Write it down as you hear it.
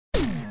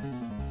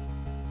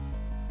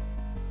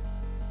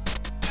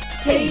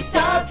Taste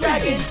of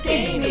Dragons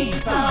Gaming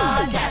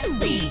Podcast.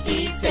 We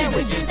eat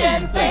sandwiches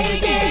and play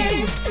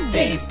games.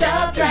 Taste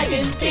of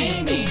Dragons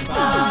Gaming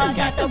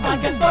Podcast. A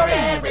podcast for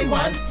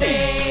everyone's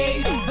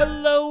taste.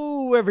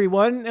 Hello,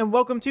 everyone, and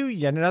welcome to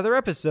yet another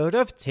episode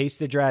of Taste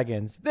the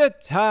Dragons, the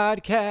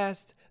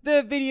Toddcast,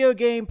 the video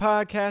game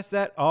podcast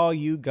that all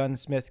you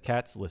gunsmith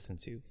cats listen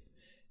to.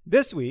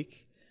 This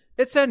week,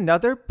 it's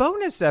another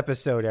bonus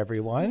episode,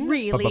 everyone.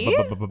 Really?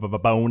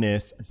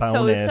 Bonus.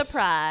 So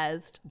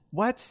surprised.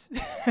 What?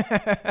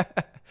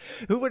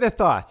 Who would have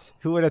thought?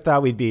 Who would have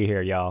thought we'd be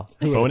here, y'all?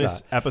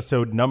 Bonus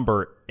episode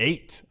number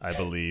 8, I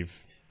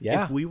believe.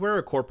 Yeah. If we were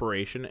a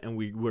corporation and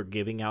we were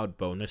giving out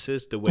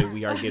bonuses the way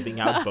we are giving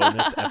out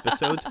bonus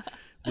episodes,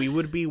 we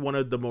would be one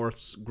of the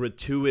most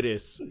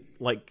gratuitous,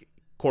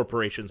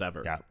 corporations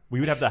ever. Yeah. We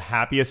would have the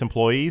happiest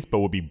employees, but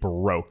would be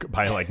broke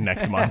by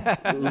next month.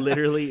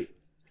 Literally.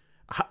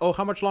 Oh,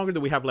 how much longer do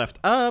we have left?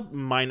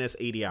 Minus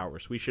 80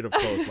 hours. We should have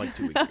closed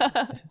 2 weeks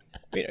ago.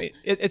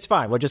 It's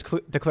fine. We'll just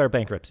declare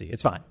bankruptcy.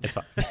 It's fine. It's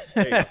fine.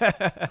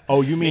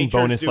 Oh, you mean Nature's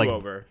bonus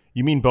do-over.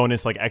 You mean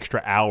bonus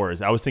extra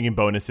hours? I was thinking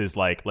bonuses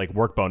like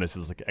work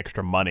bonuses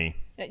extra money.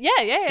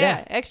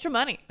 Yeah. Extra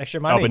money. Extra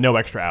money. Oh, but no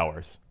extra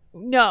hours.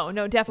 No,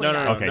 definitely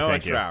No, not. Okay, no thank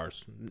extra you.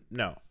 hours.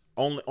 No,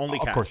 only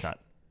cash. Of course not.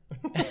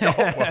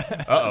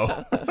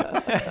 Uh-oh.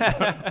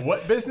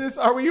 What business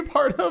are we a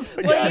part of?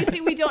 Well, you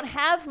see, we don't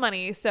have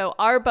money, so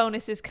our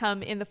bonuses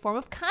come in the form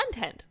of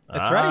content.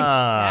 That's right.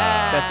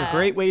 That's a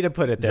great way to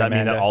put it Does there, that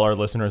mean that Amanda. all our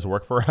listeners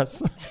work for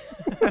us?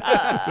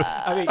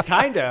 I mean,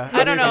 kinda.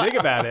 I don't know. Think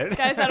about it.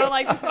 Guys, I don't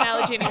like this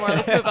analogy anymore.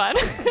 Let's move on.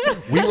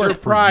 We work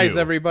Surprise, for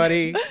you.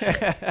 everybody.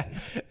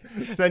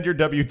 Send your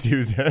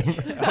W-2s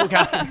in. Oh,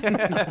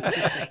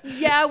 God.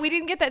 Yeah, we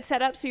didn't get that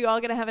set up, so you all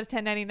going to have a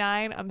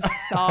 1099. I'm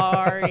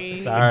sorry.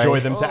 Sorry. Enjoy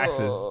them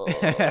taxes.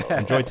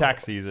 Enjoy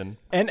tax season.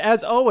 And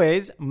as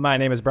always, my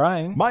name is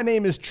Brian. My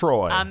name is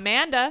Troy.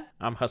 Amanda.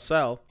 I'm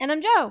Hassel. And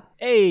I'm Joe.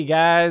 Hey,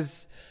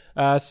 guys.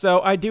 So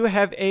I do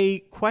have a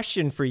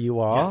question for you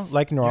all,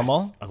 like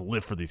normal. Yes. I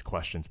live for these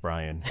questions,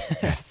 Brian.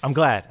 Yes. I'm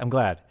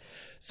glad.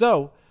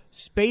 So,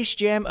 Space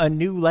Jam: A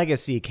New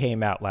Legacy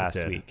came out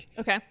last week.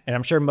 Okay. And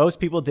I'm sure most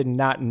people did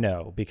not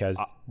know because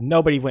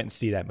nobody went and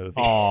see that movie.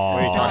 What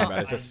are you talking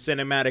about? It's a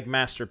cinematic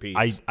masterpiece.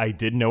 I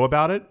did know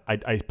about it,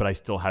 but I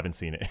still haven't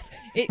seen it.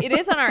 It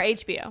is on our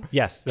HBO.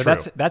 Yes, True.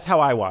 that's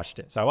how I watched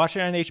it. So I watched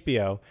it on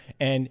HBO,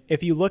 and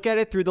if you look at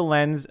it through the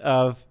lens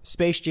of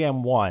Space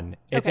Jam 1,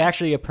 it's Okay.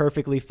 actually a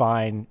perfectly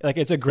fine,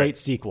 it's a great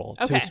sequel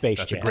Okay. to Space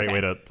That's Jam. a great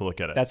way to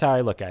look at it. That's how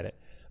I look at it.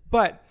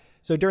 But,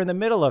 so during the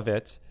middle of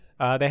it,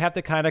 they have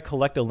to kind of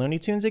collect the Looney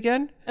Tunes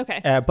again.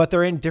 Okay. But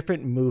they're in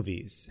different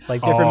movies,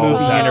 different movie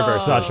that's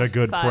universes. such a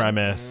good Fun.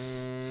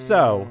 premise.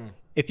 So,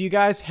 if you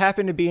guys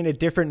happen to be in a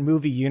different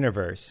movie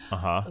universe,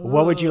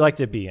 what would you like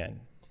to be in?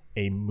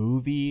 A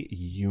movie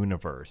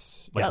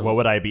universe. Yes. What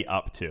would I be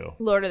up to?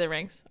 Lord of the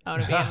Rings. I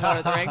want to be in Lord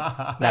of the Rings.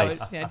 That Nice.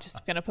 was,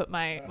 just gonna put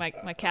my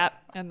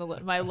cap and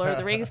my Lord of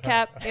the Rings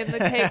cap in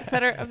the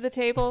center of the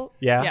table.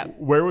 Yeah.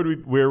 Where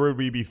would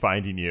we be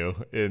finding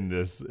you in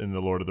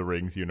the Lord of the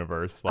Rings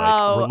universe?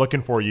 Oh. We're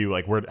looking for you.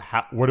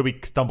 Where do we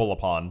stumble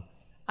upon?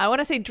 I want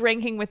to say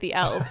drinking with the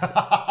elves.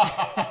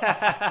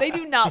 They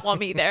do not want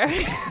me there.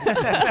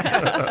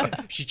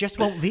 She just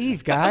won't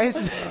leave,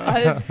 guys.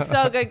 It's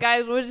so good,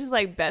 guys. We're just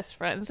best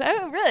friends. I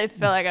really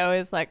feel like I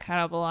always kind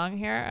of belong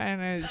here.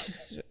 And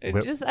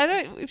I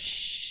don't.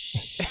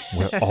 Shh.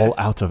 We're all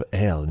out of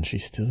ale, and she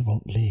still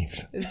won't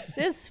leave.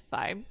 It's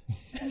fine.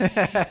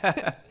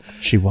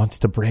 She wants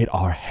to braid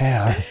our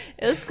hair.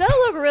 It's gonna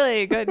look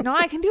really good. No,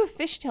 I can do a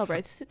fishtail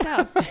braid. Sit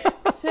down.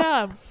 Sit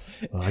down.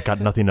 Well, I got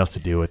nothing else to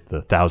do with the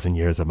 1,000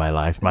 years of my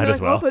life. Might You're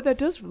as like, well. Oh, but that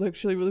does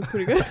actually really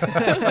pretty good.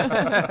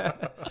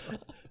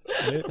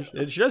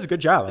 She does a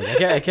good job.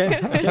 I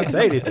can't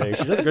say anything.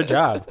 She does a good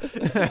job.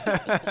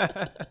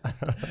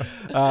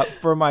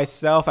 For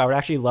myself, I would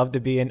actually love to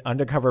be an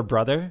Undercover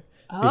Brother.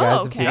 You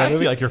guys have seen that That's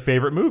movie? your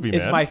favorite movie, man.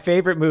 It's my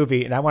favorite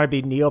movie, and I want to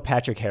be Neil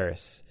Patrick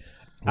Harris.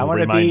 I want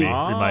to Remind be. me.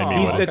 Remind me.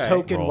 He's what the it's-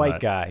 token roll white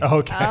that. guy.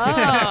 Okay.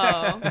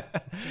 Oh.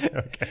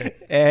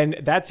 And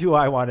that's who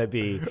I want to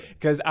be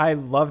because I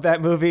love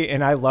that movie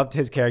and I loved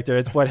his character.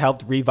 It's what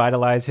helped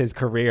revitalize his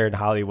career in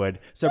Hollywood.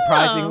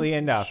 Surprisingly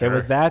enough, it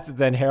was that,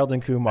 then Harold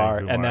and Kumar,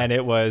 and then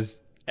it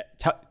was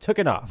took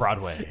it off.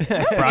 Broadway. I've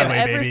Broadway,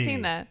 ever baby.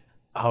 seen that.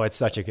 Oh, it's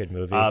such a good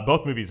movie.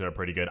 Both movies are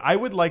pretty good. I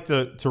would like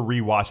to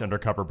rewatch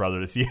Undercover Brother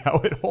to see how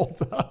it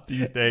holds up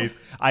these days.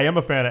 I am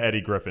a fan of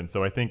Eddie Griffin,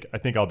 so I think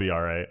I'll be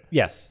all right.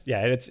 Yes,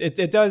 yeah,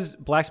 it does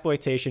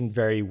blaxploitation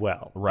very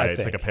well. Right, I it's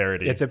like think. a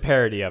parody. It's a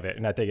parody of it,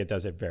 and I think it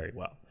does it very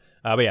well.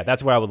 But yeah,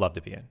 that's what I would love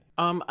to be in.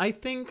 I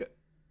think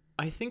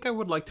I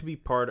would like to be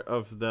part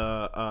of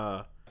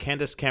the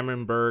Candace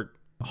Cameron Bure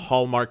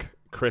Hallmark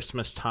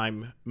Christmas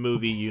time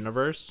movie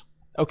universe.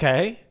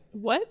 Okay.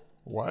 What?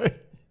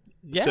 What?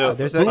 Yeah. So,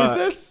 there's Who a. is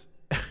this?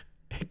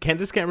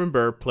 Candace Cameron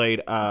Bure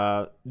played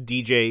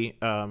DJ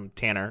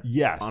Tanner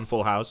Yes. on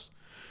Full House.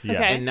 Yeah.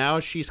 Okay. And now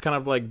she's kind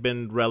of like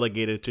been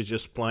relegated to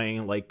just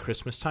playing like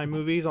Christmas time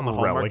movies on the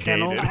Hallmark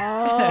Channel. Relegated.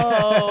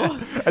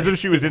 Oh. As if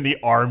she was in the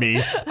army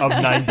of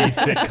 90s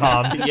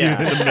sitcoms. She was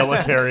in the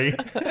military.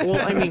 Well,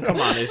 I mean, come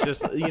on, it's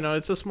just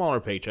it's a smaller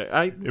paycheck.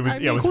 It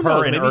was who her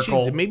knows? and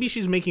Urkel. Maybe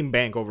she's making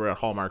bank over at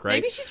Hallmark, right?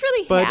 Maybe she's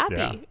really But-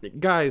 happy.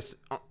 Guys,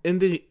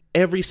 in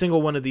every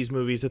single one of these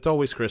movies, it's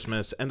always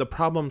Christmas, and the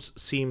problems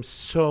seem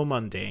so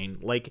mundane.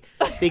 Like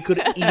they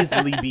could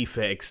easily be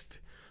fixed.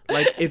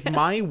 Like if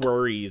my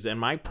worries and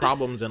my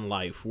problems in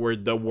life were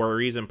the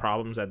worries and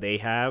problems that they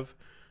have,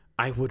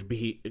 I would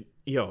be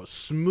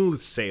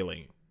smooth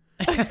sailing.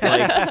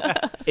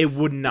 Like it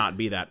would not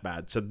be that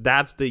bad. So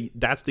that's the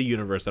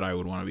universe that I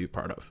would want to be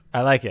part of.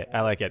 I like it.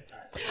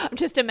 I'm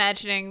just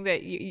imagining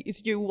that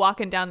you're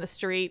walking down the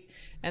street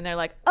and they're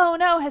like, oh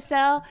no,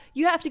 Hassel,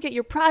 you have to get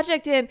your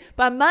project in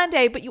by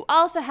Monday, but you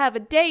also have a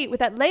date with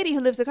that lady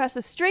who lives across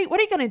the street. What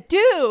are you going to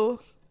do?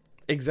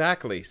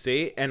 Exactly.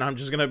 See? And I'm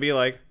just going to be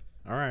like,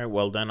 all right,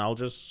 well then I'll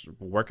just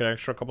work an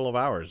extra couple of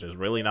hours. It's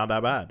really not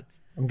that bad.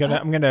 I'm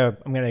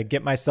gonna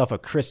get myself a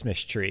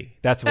Christmas tree.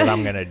 That's what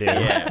I'm gonna do.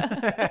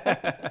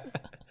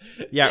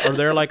 Yeah, or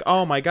they're like,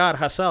 oh my God,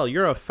 Hassel,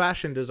 you're a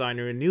fashion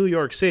designer in New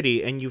York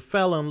City and you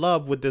fell in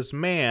love with this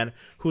man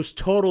who's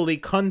totally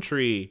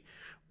country.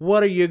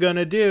 What are you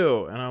gonna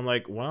do? And I'm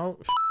like, well,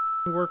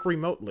 work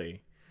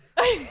remotely.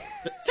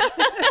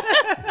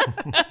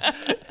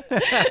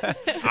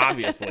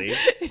 Obviously.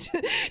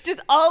 Just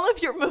all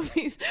of your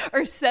movies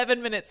are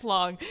 7 minutes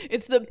long.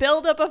 It's the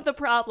buildup of the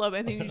problem,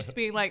 and then you're just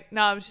being like,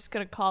 no, I'm just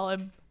going to call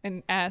him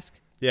and ask.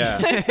 Yeah.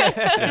 He's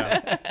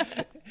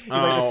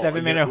like the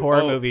 7-minute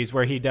horror movies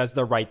where he does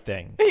the right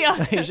thing.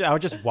 Yeah. I'll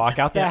just walk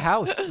out the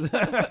house.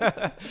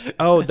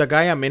 Oh, the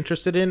guy I'm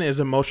interested in is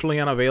emotionally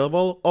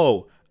unavailable?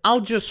 Oh,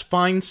 I'll just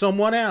find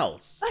someone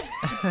else.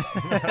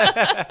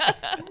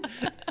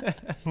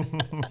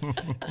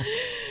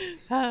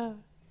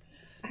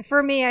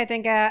 For me, I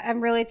think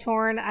I'm really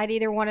torn. I'd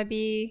either want to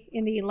be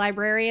in the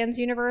Librarians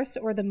universe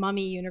or the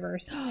Mummy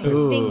universe. I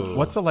think,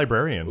 What's a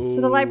librarian? so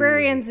the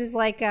Librarians is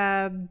like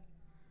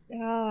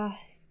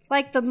it's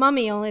like the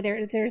Mummy, only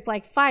there's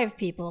like 5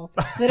 people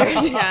that are.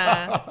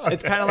 Yeah.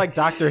 It's kind of like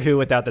Doctor Who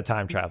without the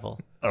time travel.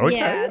 Okay.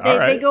 Yeah, all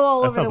right. they go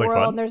all That over the sounds like world.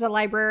 fun. And there's a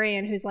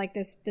librarian who's like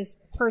this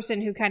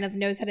person who kind of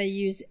knows how to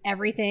use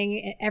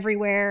everything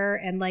everywhere,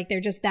 and like they're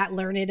just that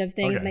learned of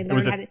things, and Okay. they It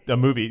was learn how to. a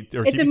movie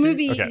or It's TV a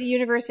movie series? Okay.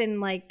 universe in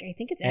like I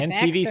think it's And FX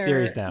TV or,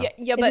 series now. Yeah,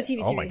 It's but a TV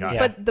series. Oh my God.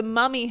 yeah. but the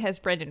Mummy has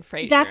Brendan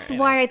Fraser. That's in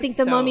why it, I think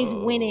the so- Mummy's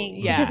winning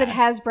Yeah. because it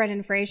has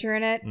Brendan Fraser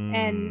in it, Mm.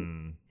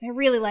 and I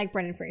really like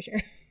Brendan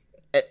Fraser.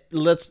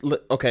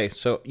 Okay,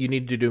 so you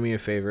need to do me a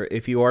favor.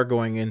 If you are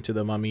going into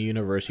the Mummy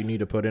universe, you need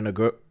to put in a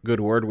good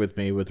word with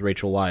me with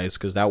Rachel Weisz,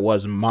 because that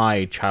was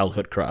my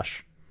childhood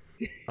crush.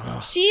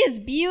 She is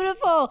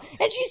beautiful,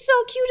 and she's so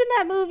cute in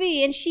that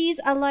movie, and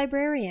she's a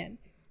librarian,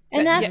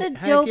 and that's a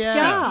dope yeah.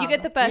 job. You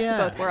get the best Yeah.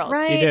 of both worlds.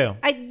 right. You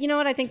do. You know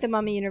what? I think the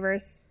Mummy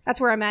universe.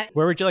 That's where I'm at.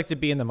 Where would you like to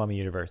be in the Mummy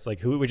universe? Like,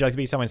 who would you like to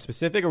be? Someone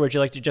specific, or would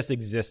you like to just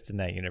exist in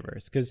that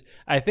universe? Because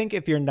I think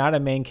if you're not a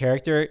main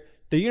character,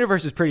 the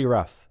universe is pretty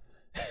rough.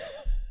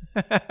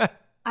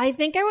 I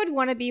think I would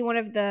want to be one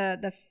of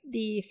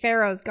the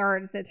Pharaoh's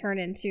guards that turn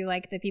into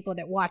like the people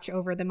that watch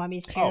over the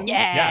mummy's tomb.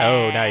 Yeah.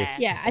 Oh,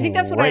 nice. Yeah, I think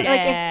that's what Great. I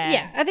like.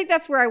 Yeah. I think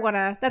that's where I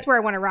wanna. That's where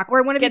I wanna rock. Or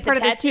I want to be Get the part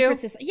of the tattoo? secret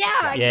system.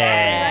 Yeah, exactly.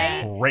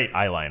 Yeah. Right. Great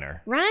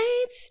eyeliner.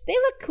 Right. They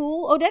look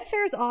cool. Odette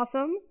Fair's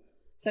awesome.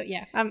 So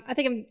yeah, I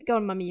think I'm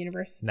going Mummy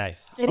universe.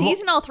 Nice. And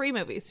he's in all 3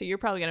 movies, so you're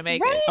probably going to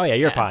make Right. it. Oh yeah,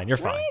 you're fine. You're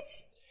fine.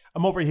 Right.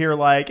 I'm over here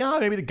like, oh,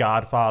 maybe The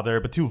Godfather,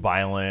 but too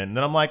violent. And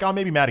then I'm like, oh,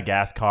 maybe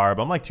Madagascar,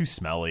 but I'm like too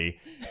smelly.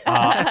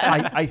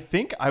 I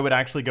think I would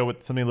actually go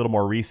with something a little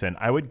more recent.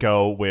 I would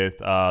go with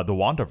the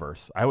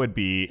Wandaverse. I would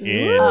be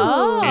in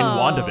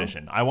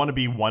WandaVision. I want to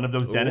be one of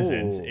those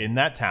denizens in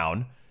that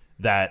town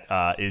that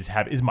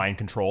is mind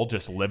controlled,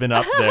 just living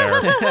up their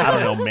I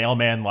don't know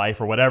mailman life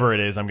or whatever it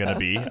is I'm gonna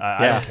be.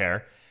 I don't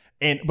care.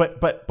 And but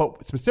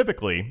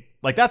specifically,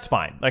 like that's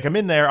fine. Like I'm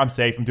in there, I'm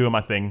safe, I'm doing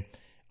my thing.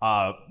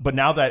 But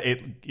now that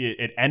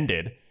it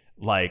ended,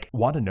 like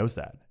Wanda knows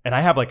that, and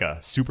I have like a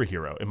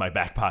superhero in my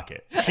back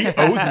pocket. She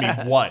owes me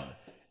one,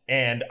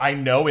 and I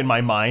know in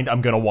my mind I'm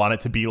gonna want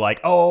it to be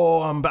like,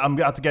 oh, I'm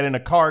about to get in a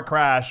car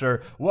crash,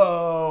 or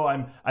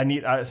whoa, I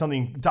need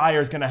something dire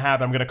is gonna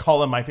happen. I'm gonna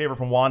call in my favorite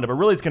from Wanda, but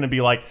really it's gonna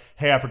be like,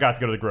 hey, I forgot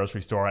to go to the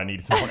grocery store. I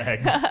need some more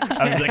eggs.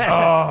 I'm be like,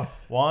 oh,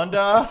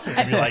 Wanda,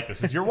 and be like,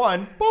 this is your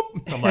one.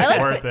 Boop. I'm like,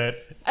 worth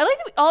it. I like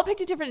that we all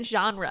picked a different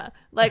genre.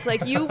 Like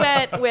you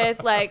went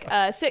with like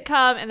a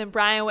sitcom, and then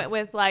Brian went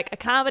with like a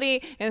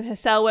comedy, and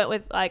Hassel went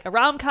with like a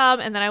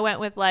rom-com, and then I went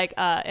with like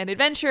an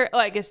adventure. Oh,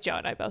 I guess Joe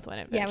and I both went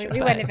adventure. Yeah,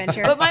 we went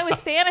adventure. But mine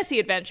was fantasy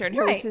adventure, and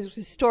her Right. was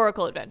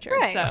historical adventure.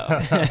 Right. So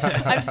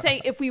I'm just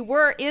saying, if we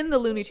were in the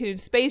Looney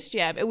Tunes Space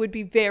Jam, it would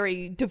be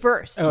very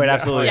diverse. Oh, it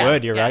absolutely Yeah,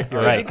 would. You're yeah. right.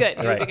 You're It right. would be good.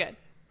 It You're would be right.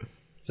 good.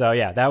 So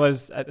yeah, that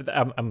was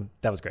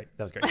that was great.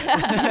 That was great.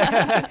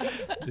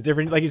 The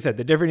different, like you said,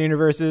 the different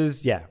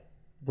universes. Yeah,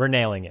 we're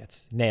nailing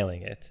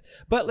it.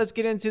 But let's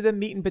get into the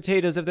meat and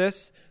potatoes of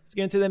this. Let's let's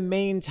get into the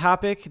main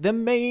topic, the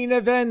main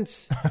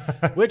event,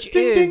 which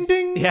Ding, is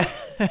ding,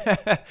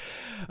 ding.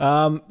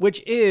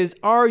 which is,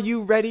 are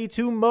you ready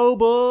to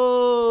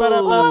mobile?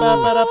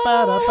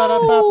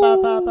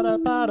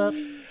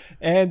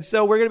 And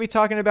so we're going to be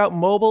talking about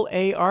mobile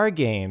AR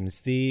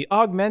games, the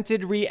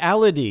augmented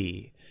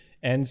reality.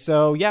 And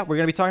so, yeah, we're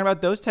going to be talking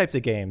about those types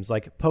of games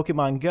like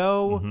Pokemon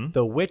Go,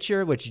 The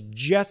Witcher, which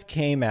just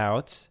came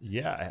out.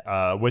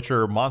 Yeah,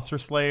 Witcher Monster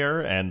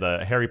Slayer and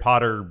the Harry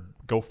Potter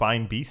Go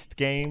Find Beast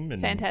game.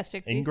 And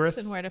Fantastic Beasts Ingress.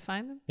 and where to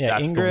find them. Yeah,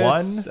 That's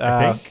Ingress, the one,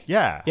 I think.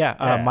 Yeah.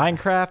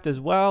 Minecraft as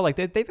well. Like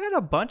they've had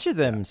a bunch of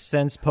them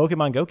since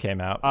Pokemon Go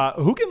came out.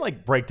 Who can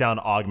like break down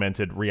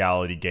augmented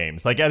reality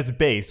games? Like at its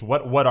base,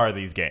 what are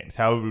these games?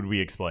 How would we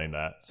explain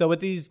that? So what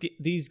these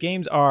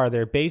games are,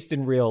 they're based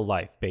in real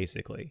life,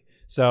 basically.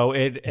 So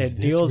it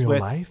deals real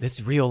with life?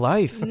 it's real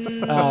life.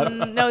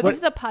 No, this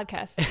is a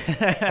podcast.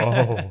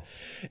 Oh,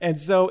 And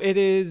so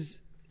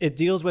it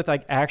deals with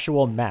like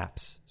actual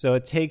maps. So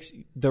it takes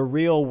the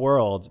real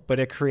world, but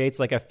it creates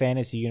like a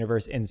fantasy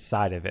universe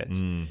inside of it.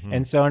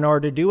 And so in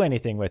order to do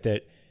anything with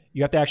it,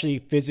 you have to actually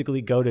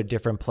physically go to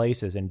different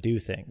places and do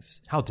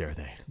things how dare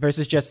they?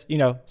 versus just,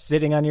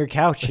 sitting on your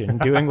couch and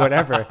doing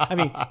whatever. I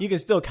mean, you can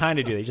still kind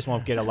of do it. You just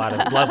won't get a lot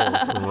of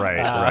levels.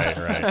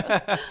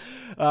 Right.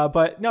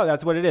 But no,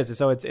 that's what it is.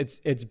 So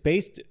it's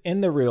based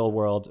in the real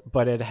world,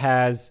 but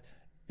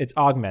it's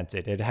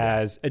augmented. It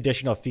has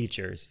additional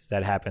features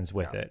that happens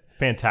with it.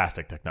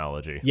 Fantastic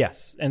technology.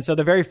 Yes. And so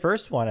the very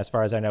first one, as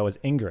far as I know, was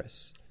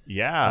Ingress.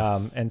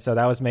 Yes. And so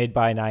that was made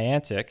by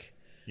Niantic.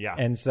 Yeah.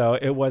 And so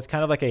it was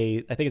kind of like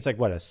I think it's like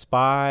a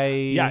spy.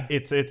 Yeah,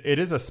 it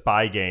is a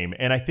spy game,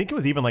 and I think it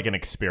was even like an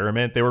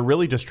experiment. They were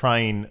really just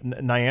trying.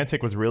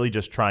 Niantic was really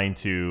just trying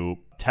to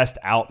test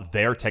out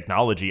their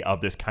technology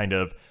of this kind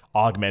of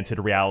augmented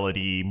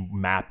reality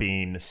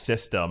mapping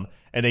system,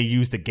 and they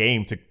used a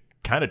game to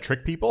kind of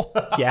trick people.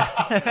 Yeah.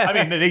 I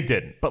mean, they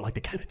didn't, but like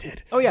they kind of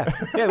did. Oh, yeah.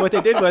 Yeah, what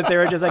they did was they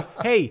were just like,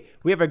 hey,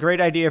 we have a great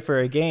idea for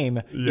a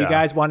game. You Yeah.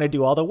 guys want to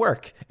do all the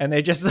work. And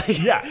they just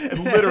like... Yeah,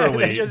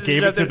 literally They just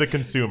gave it shoved to it- the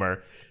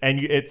consumer. And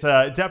it's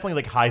definitely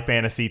like high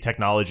fantasy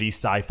technology,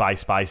 sci-fi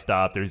spy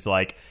stuff. There's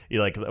like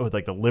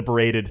the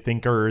liberated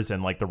thinkers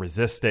and like the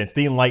resistance,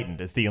 the enlightened.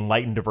 It's the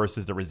enlightened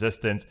versus the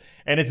resistance,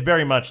 and it's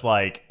very much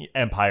like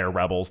Empire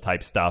Rebels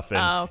type stuff. And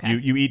Oh, okay.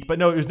 you eat, but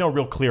no, there's no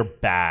real clear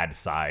bad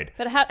side.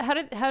 But how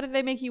did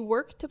they make you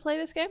work to play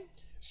this game?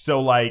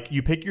 So like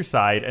you pick your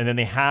side, and then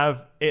they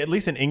have, at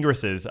least in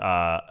Ingress's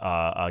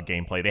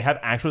gameplay, they have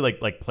actually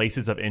like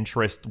places of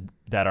interest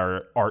that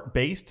are art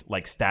based,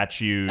 like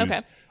statues.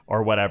 Okay.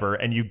 Or whatever,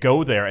 and you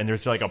go there, and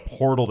there's like a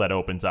portal that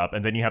opens up,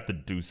 and then you have to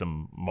do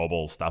some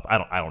mobile stuff. I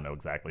don't know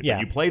exactly, Yeah. but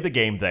you play the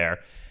game there,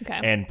 Okay.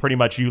 and pretty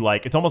much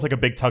it's almost like a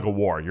big tug of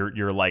war.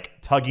 You're like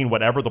tugging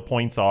whatever the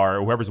points are,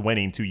 or whoever's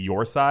winning, to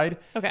your side.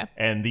 Okay.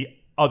 And the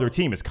other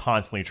team is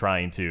constantly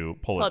trying to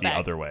pull Pull it it the back.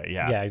 other way.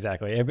 Yeah. Yeah,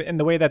 exactly. And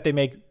the way that they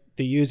make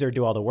the user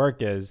do all the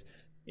work is,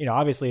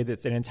 obviously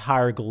it's an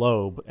entire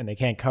globe and they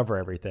can't cover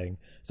everything.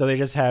 So they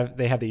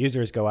have the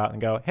users go out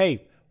and go,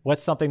 hey,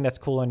 what's something that's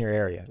cool in your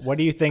area? What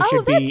do you think Oh,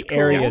 should be that's cool.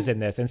 areas in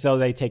this? And so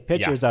they take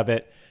pictures of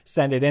it,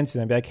 send it in to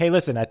them, be like, hey,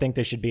 listen, I think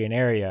this should be an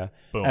area.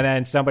 Boom. And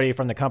then somebody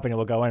from the company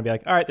will go in and be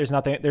like, all right, there's no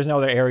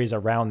other areas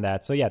around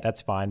that. So yeah,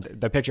 that's fine.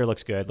 The picture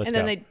looks good. Let's And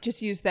then go. they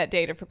just use that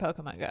data for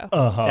Pokemon Go.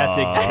 That's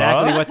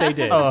exactly what they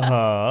did.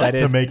 That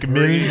To is make Pretty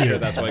millions. sure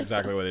that's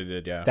exactly what they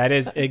did. Yeah. That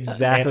is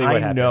exactly And what I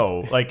happened.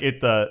 know, like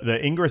the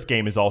Ingress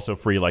game is also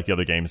free, like the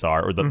other games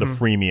are, or the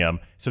freemium.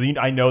 So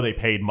I know they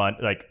paid money,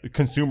 like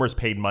consumers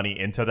paid money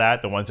into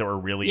that. The ones that were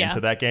really Yeah. into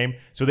that game,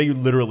 so they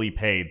literally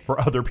paid for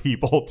other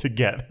people to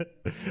get.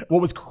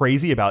 What was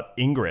crazy about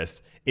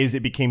Ingress is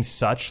it became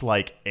such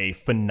like a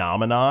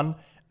phenomenon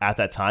at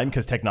that time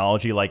because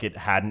technology like it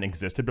hadn't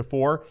existed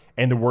before,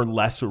 and there were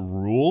less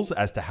rules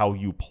as to how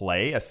you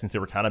play, as since they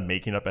were kind of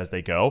making up as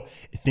they go.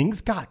 Things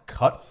got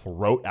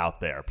cutthroat out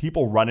there.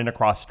 People running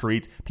across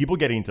streets, people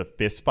getting into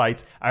fist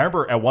fights. I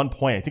remember at one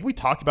point, I think we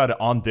talked about it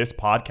on this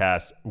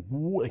podcast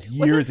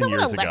years and someone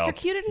years ago.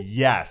 electrocuted?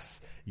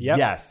 Yes. Yep.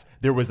 Yes,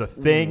 there was a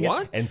thing,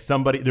 What? and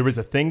there was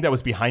a thing that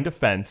was behind a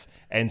fence,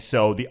 and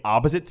so the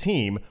opposite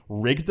team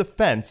rigged the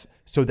fence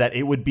so that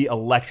it would be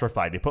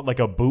electrified. They put like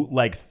a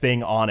bootleg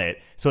thing on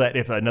it so that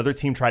if another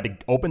team tried to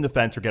open the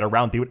fence or get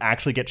around, they would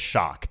actually get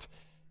shocked.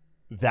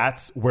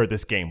 That's where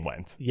this game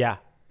went. Yeah.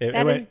 It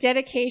That went- is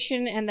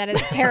dedication, and that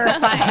is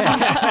terrifying.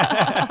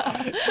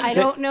 I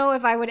don't know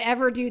if I would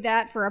ever do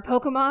that for a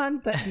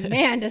Pokemon, but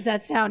man, does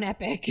that sound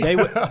epic.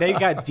 they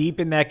got deep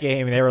in that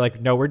game and they were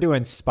like, no, we're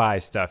doing spy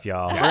stuff,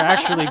 y'all. We're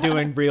actually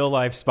doing real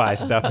life spy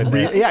stuff in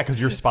this. Yeah,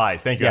 because you're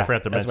spies. Thank you. Yeah, I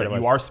forgot to that's mention what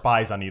it you was. are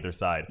spies on either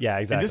side. Yeah,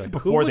 And exactly. this is Who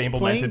before was they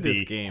implemented playing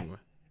this game?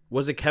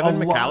 Was it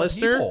Kevin a lot of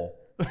McAllister? people.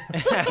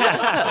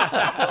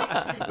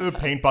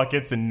 Paint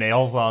buckets and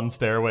nails on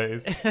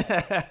stairways.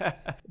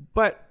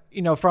 But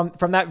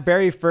from that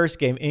very first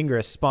game,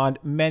 Ingress spawned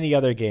many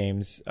other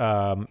games,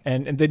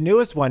 and the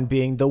newest one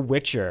being The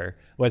Witcher.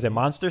 Was it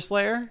Monster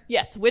Slayer?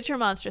 Yes, Witcher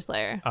Monster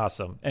Slayer.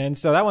 Awesome. And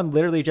so that one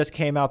literally just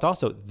came out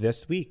also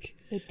this week.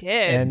 It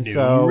did. And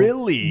so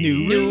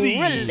New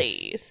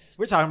Release.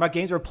 we're talking about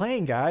games we're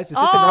playing, guys. Is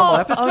this a normal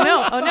episode?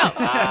 Oh no!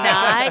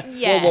 Not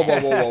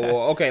yet.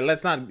 Whoa. Okay,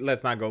 let's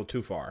not go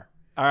too far.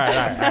 All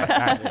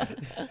right.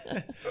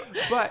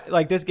 But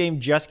like this game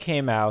just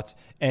came out,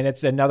 and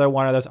it's another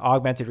one of those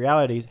augmented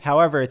realities.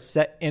 However, it's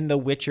set in the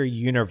Witcher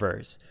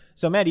universe.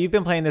 So, Maddie, you've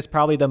been playing this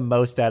probably the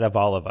most out of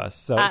all of us.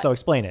 So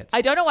explain it.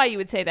 I don't know why you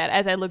would say that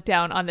as I look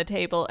down on the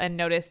table and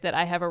notice that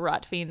I have a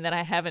rot fiend that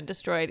I haven't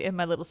destroyed in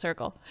my little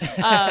circle.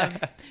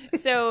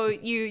 So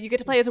you get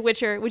to play as a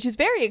Witcher, which is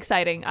very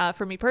exciting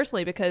for me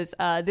personally because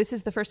this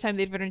is the first time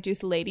they've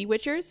introduced lady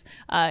Witchers.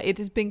 It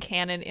has been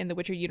canon in the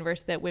Witcher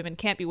universe that women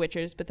can't be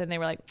Witchers, but then they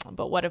were like,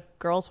 but what if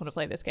girls want to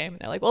play this game? And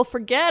they're like, well,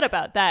 forget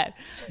about that.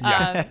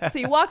 So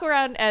you walk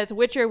around as a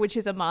Witcher, which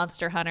is a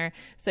monster hunter.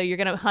 So you're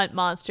going to hunt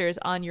monsters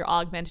on your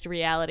augmented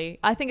reality.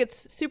 I think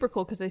it's super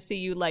cool because I see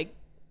you like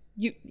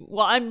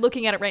I'm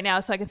looking at it right now,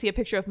 so I can see a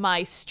picture of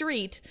my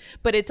street,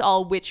 but it's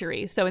all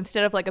witchery. So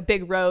instead of like a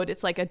big road,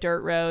 it's like a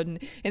dirt road, and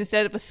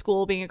instead of a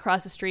school being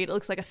across the street, it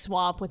looks like a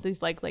swamp with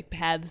these like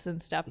paths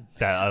and stuff.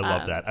 I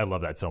love that. I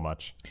love that so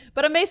much.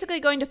 But I'm basically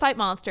going to fight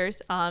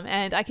monsters,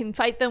 and I can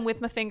fight them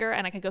with my finger,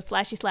 and I can go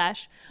slashy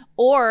slash,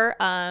 or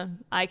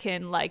I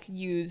can like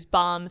use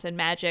bombs and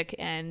magic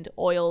and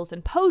oils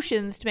and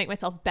potions to make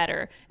myself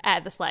better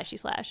at the slashy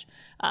slash.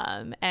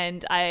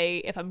 And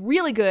if I'm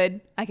really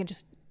good, I can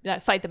just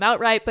fight them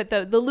outright, but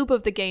the loop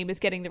of the game is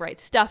getting the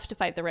right stuff to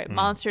fight the right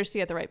monsters, to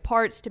get the right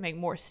parts, to make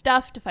more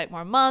stuff, to fight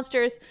more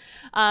monsters,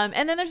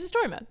 and then there's a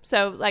story mode.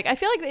 So like I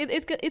feel like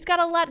it's got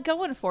a lot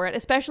going for it,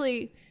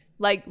 especially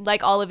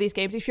like all of these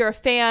games. If you're a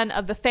fan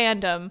of the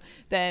fandom,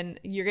 then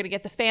you're gonna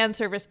get the fan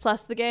service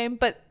plus the game,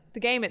 but the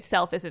game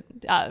itself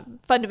isn't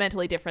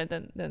fundamentally different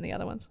than the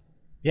other ones.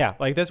 Yeah,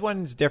 like this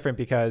one's different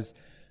because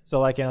so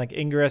like in like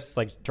Ingress,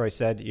 like Troy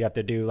said, you have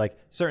to do like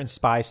certain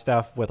spy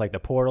stuff with like the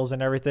portals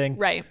and everything.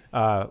 Right.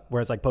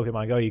 Whereas like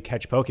Pokemon Go, you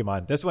catch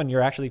Pokemon. This one,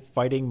 you're actually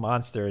fighting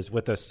monsters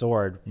with a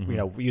sword,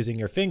 using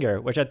your finger,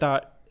 which I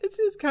thought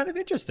is kind of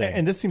interesting.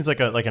 And this seems like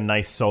a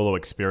nice solo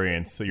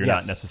experience. So you're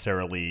not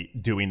necessarily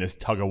doing this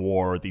tug of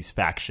war, these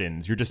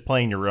factions. You're just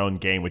playing your own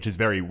game, which is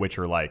very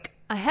Witcher-like.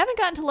 I haven't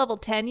gotten to level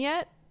 10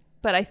 yet,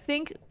 but I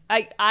think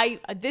I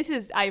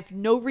have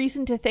no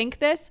reason to think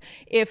this.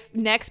 If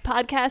next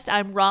podcast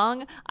I'm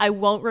wrong, I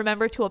won't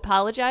remember to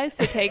apologize.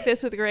 So take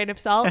this with a grain of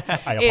salt.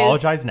 I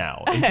apologize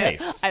now, in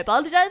case. I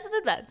apologize in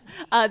advance.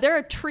 There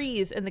are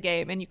trees in the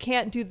game, and you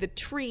can't do the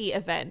tree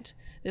event.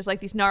 There's like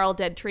these gnarled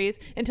dead trees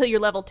until you're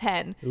level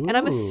 10. Ooh. And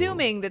I'm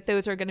assuming that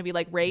those are going to be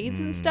like raids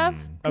and stuff.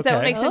 Because that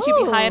would make sense.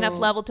 You'd be high enough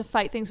level to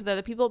fight things with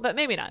other people, but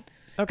maybe not.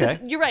 Okay.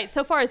 You're right.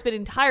 So far, it's been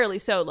entirely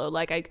solo.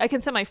 Like I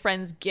can send my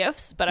friends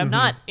gifts, but I'm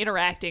not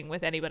interacting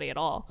with anybody at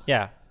all.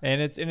 Yeah,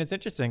 and it's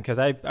interesting because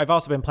I've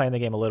also been playing the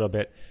game a little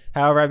bit.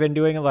 However, I've been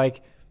doing it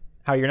like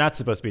how you're not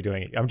supposed to be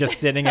doing it. I'm just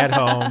sitting at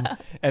home,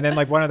 and then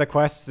like one of the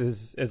quests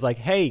is like,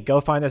 hey,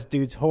 go find this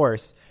dude's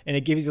horse, and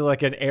it gives you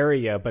like an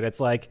area, but it's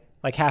like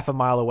half a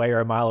mile away or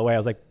a mile away. I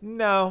was like,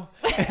 no.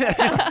 So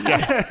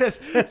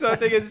I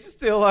think it's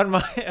still on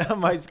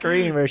my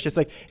screen where it's just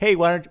like, hey,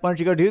 why don't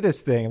you go do this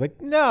thing? I'm like,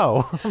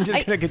 no, I'm just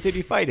going to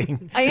continue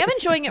fighting. I am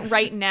enjoying it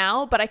right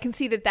now, but I can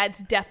see that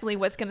that's definitely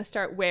what's going to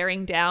start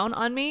wearing down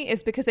on me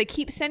is because they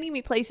keep sending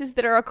me places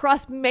that are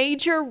across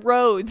major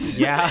roads.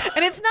 Yeah.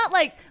 And it's not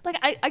like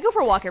I go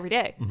for a walk every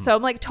day. So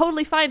I'm like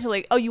totally fine to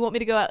like, oh, you want me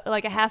to go out,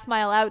 like a half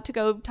mile out to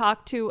go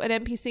talk to an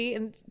NPC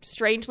and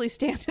strangely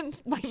stand in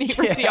my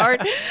neighbor's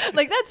yard?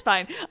 Like, that's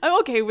fine.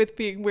 I'm okay with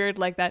being weird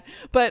like that.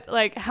 But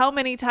like, how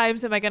many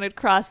times am I going to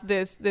cross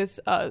this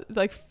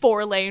like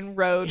 4-lane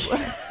road?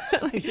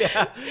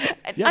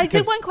 I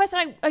did one quest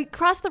and I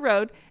crossed the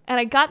road and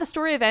I got the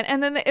story event,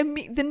 and then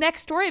the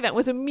next story event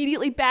was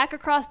immediately back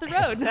across the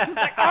road. It's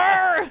like,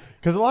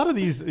 because a lot of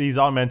these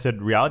augmented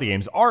reality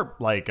games are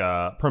like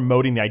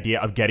promoting the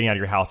idea of getting out of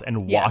your house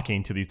and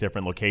walking to these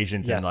different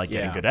locations and like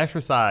getting good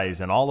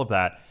exercise and all of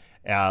that.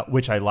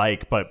 Which I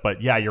like,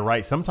 but yeah, you're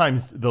right.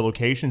 Sometimes the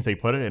locations they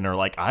put it in are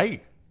like, I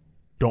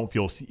don't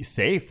feel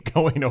safe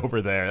going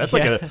over there. That's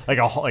like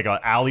a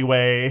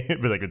alleyway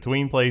like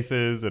between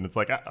places, and it's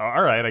like,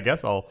 all right, I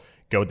guess I'll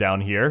go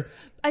down here.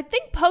 I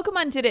think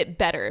Pokemon did it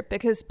better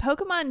because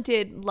Pokemon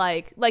did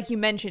like you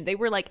mentioned, they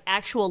were like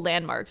actual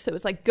landmarks. So it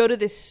was like, go to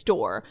this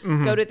store,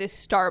 go to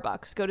this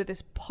Starbucks, go to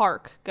this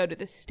park, go to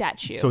this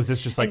statue. So is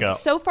this just like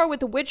so far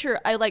with The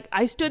Witcher,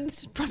 I stood in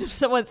front of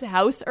someone's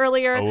house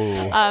earlier.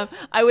 A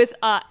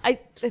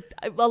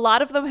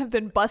lot of them have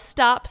been bus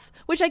stops,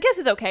 which I guess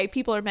is okay.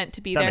 People are meant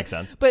to be there. That makes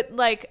sense. But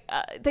like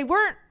they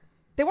weren't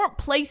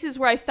places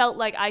where I felt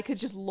like I could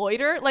just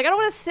loiter. Like, I don't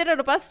want to sit at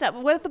a bus stop.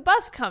 What if the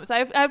bus comes? I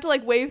have to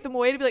like wave them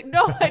away to be like,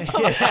 no,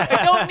 I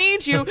don't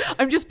need you.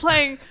 I'm just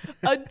playing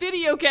a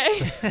video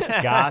game.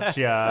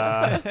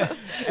 Gotcha.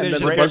 And then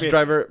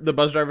the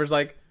bus driver's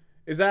like,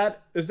 is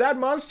that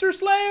Monster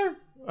Slayer?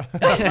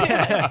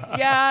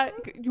 Yeah,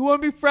 you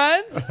want to be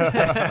friends?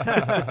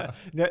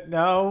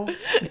 No.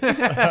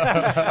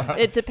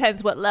 It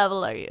depends. What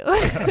level are you?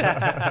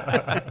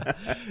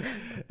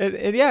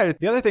 And yeah,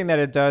 the other thing that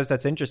it does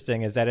that's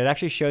interesting is that it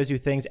actually shows you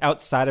things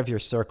outside of your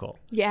circle.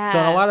 Yeah. So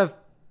in a lot of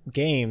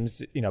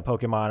games,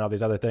 Pokemon, all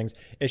these other things,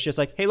 it's just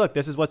like, hey, look,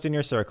 this is what's in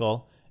your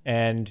circle.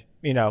 And,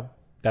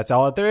 that's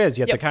all that there is.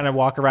 You have to kind of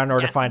walk around in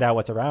order to find out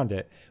what's around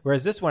it.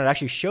 Whereas this one, it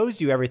actually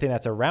shows you everything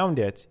that's around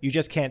it. You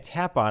just can't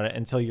tap on it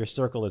until your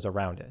circle is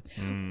around it.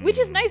 Which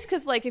is nice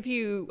because, like, if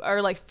you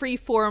are like free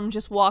form,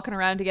 just walking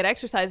around to get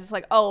exercise, it's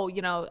like,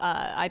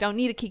 I don't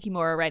need a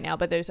Kikimora right now,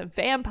 but there's a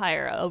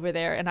vampire over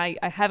there, and I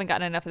haven't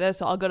gotten enough of this,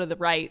 so I'll go to the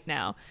right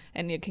now,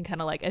 and you can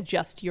kind of like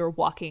adjust your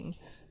walking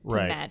to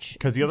match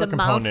because the other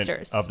component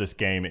monsters. of this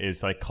game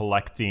is like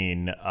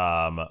collecting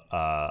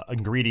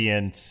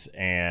ingredients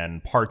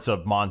and parts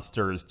of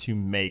monsters to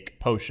make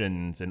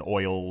potions and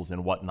oils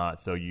and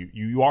whatnot. So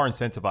you are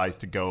incentivized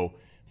to go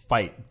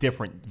fight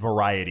different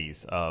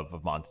varieties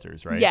of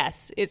monsters, right?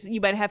 Yes,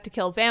 you might have to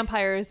kill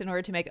vampires in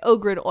order to make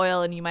ogre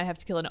oil, and you might have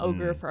to kill an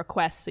ogre for a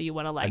quest. So you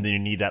want to and then you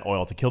need that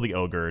oil to kill the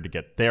ogre to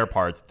get their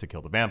parts to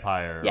kill the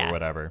vampire or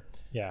whatever.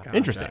 Yeah.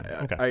 Interesting.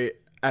 Okay.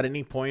 At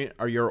any point,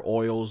 are your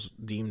oils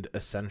deemed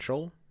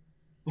essential?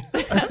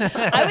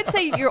 I would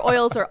say your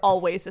oils are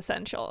always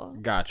essential.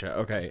 Gotcha.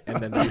 Okay.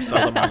 And then do you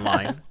sell them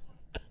online?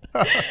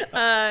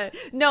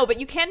 No, but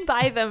you can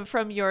buy them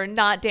from your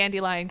not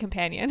dandelion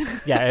companion.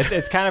 Yeah,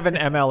 it's kind of an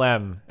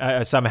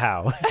MLM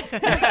somehow.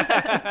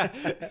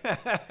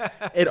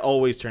 It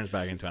always turns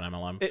back into an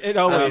MLM. It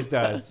always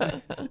does.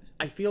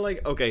 I feel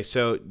like, okay,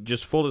 so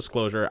just full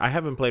disclosure, I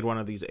haven't played one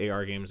of these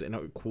AR games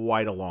in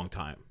quite a long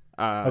time.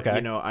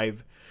 Okay.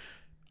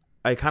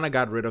 I kind of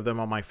got rid of them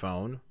on my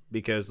phone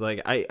because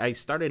like I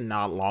started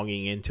not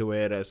logging into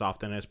it as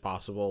often as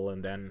possible,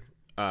 and then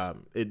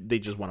they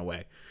just went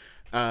away.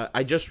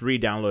 I just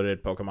re-downloaded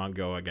Pokemon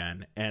Go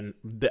again, and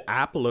the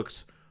app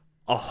looks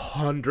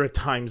 100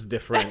 times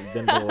different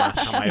than the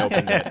last time I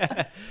opened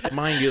it.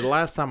 Mind you, the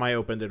last time I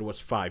opened it was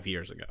 5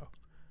 years ago.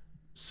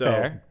 So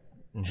Fair.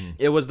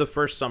 It was the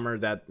first summer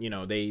that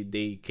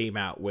they came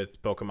out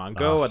with Pokemon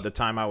Go. At the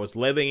time, I was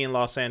living in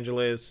Los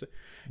Angeles.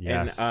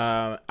 Yes.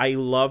 And I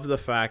love the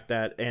fact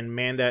that, and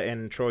Manda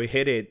and Troy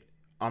hit it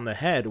on the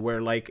head,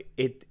 where like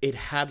it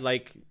had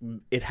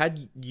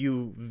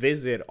you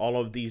visit all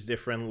of these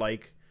different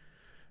like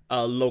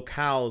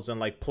locales and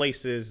like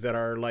places that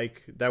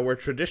were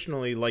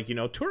traditionally like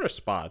tourist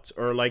spots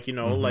or like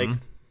like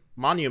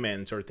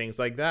monuments or things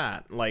like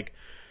that. Like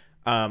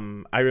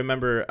I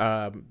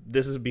remember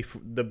this is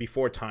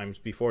before times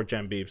before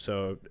Gen Beep,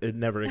 so it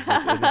never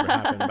existed, it never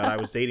happened. But I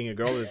was dating a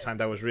girl at the time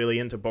that was really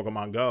into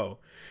Pokemon Go,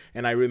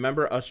 and I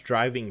remember us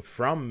driving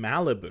from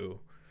Malibu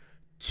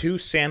to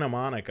Santa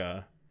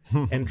Monica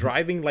and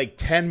driving like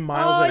 10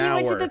 miles an hour.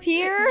 You went to the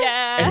pier?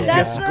 Yeah. And That's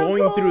just so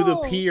going through the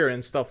cool. pier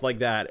and stuff like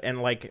that.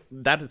 And like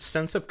that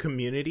sense of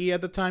community at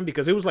the time,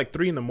 because it was like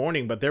 3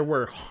 a.m, but there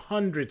were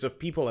hundreds of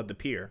people at the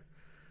pier.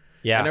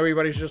 Yeah. And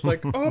everybody's just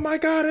like, oh my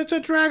God, it's a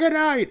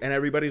Dragonite. And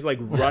everybody's like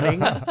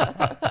running.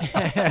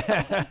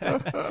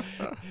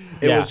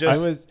 It was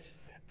just.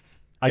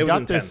 I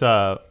got intense. this.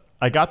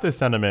 I got this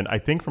sentiment, I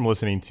think, from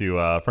listening to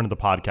a friend of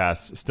the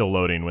podcast, Still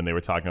Loading, when they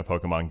were talking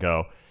about Pokemon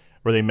Go,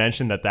 where they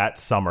mentioned that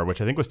summer,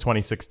 which I think was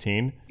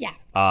 2016. Yeah.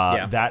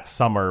 That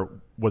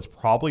summer was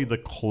probably the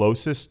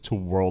closest to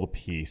world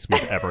peace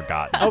we've ever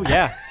gotten. Oh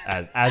yeah.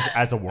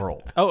 As a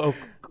world. Oh,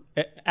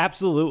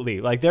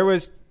 absolutely. Like there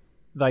was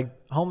like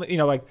home,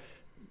 like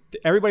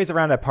everybody's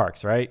around at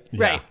parks, right?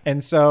 Right.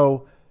 And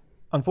so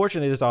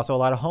unfortunately, there's also a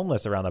lot of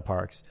homeless around the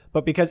parks.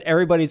 But because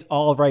everybody's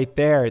all right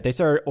there, they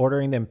started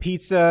ordering them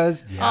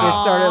pizzas. Yeah. They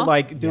started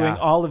like doing Yeah.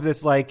 all of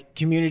this like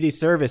community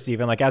service,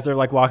 even like as they're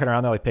like walking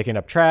around, they're like picking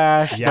up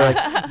trash. Yeah. They're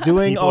like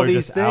doing People all are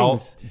these just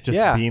things. out,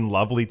 just being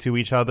lovely to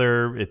each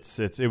other.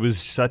 It was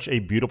such a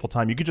beautiful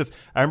time. You could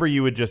I remember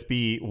you would just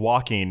be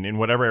walking in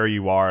whatever area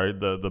you are,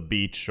 the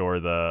beach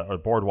or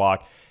the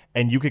boardwalk,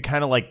 and you could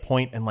kind of like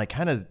point and like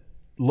kind of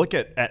look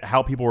at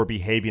how people were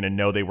behaving and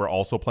know they were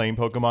also playing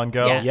Pokemon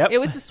Go. Yeah. Yep. It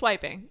was the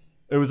swiping.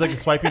 It was like the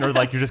swiping or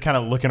like you're just kind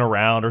of looking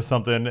around or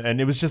something. And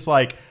it was just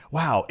like,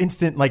 wow,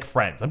 instant like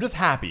friends. I'm just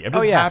happy. I'm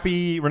just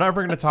happy. We're never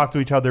going to talk to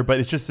each other, but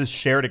it's just this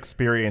shared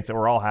experience that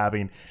we're all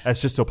having.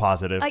 That's just so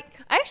positive. I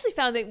actually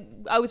found that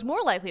I was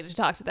more likely to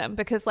talk to them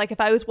because, like,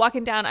 if I was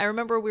walking down, I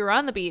remember we were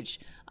on the beach.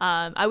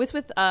 I was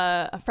with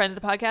a friend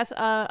of the podcast,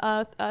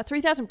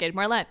 3000 Brigade,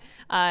 Marlene,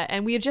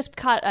 and we had just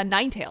caught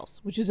Ninetales,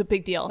 which was a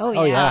big deal.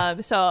 Oh,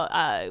 yeah.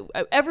 So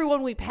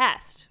everyone we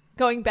passed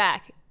going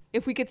back,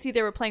 if we could see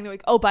they were playing, they're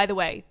like, oh, by the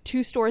way,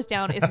 2 stores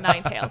down is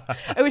Ninetales.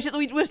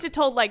 We just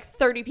told like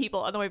 30 people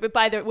on the way, but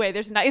by the way,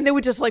 there's and they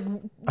would just like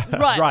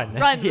run.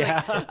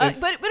 Yeah. But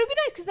it'd be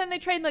nice because then they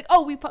trade like,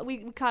 oh, we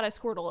caught a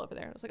Squirtle over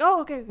there. I was like,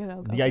 oh, okay,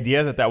 I'll go. The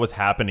idea that was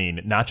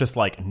happening, not just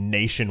like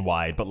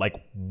nationwide, but like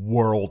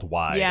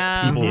worldwide.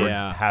 Yeah. People were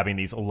Yeah. having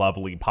these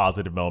lovely,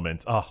 positive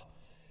moments. Oh,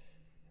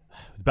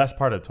 The best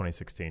part of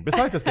 2016,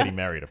 besides us getting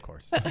married, of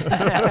course.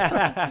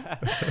 I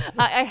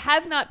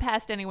have not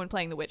passed anyone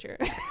playing The Witcher.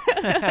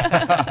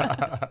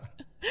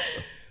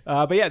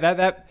 But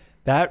yeah,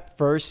 that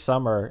first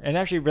summer, and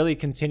actually really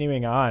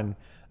continuing on,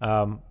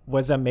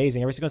 was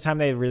amazing. Every single time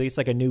they released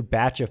like a new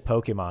batch of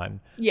Pokemon,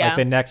 like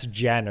the next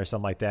gen or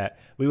something like that,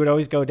 we would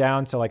always go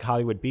down to like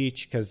Hollywood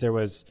Beach because there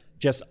was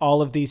just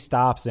all of these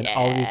stops and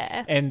all of these,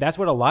 and that's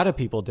what a lot of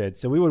people did.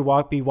 So we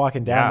would be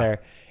walking down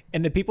there,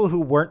 and the people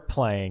who weren't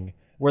playing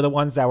were the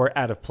ones that were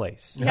out of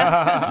place.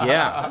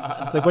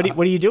 Yeah. It's like, what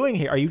are you doing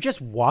here? Are you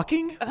just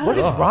walking? What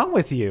is wrong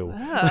with you?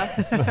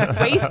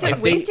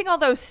 Wasting all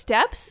those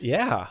steps?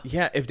 Yeah.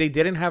 Yeah, if they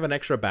didn't have an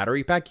extra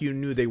battery pack, you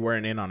knew they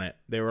weren't in on it.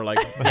 They were like,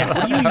 what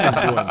are you even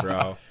doing,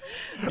 bro?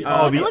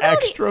 The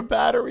extra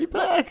battery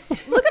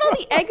packs. Look at all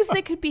the eggs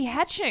they could be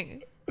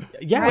hatching.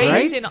 Yeah,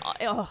 right?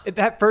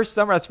 That first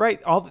summer, that's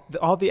right.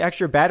 All the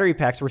extra battery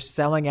packs were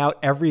selling out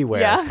everywhere.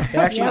 Yeah.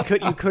 Actually,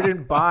 you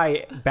couldn't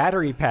buy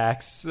battery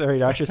packs or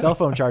extra cell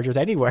phone chargers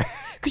anywhere.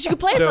 Because you could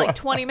play it for like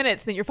 20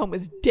 minutes, and then your phone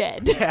was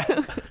dead.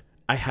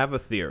 I have a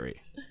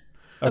theory.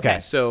 Okay.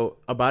 So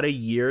about a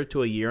year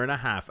to a year and a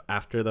half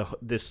after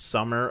this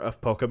summer of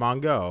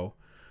Pokemon Go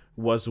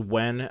was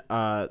when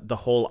the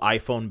whole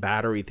iPhone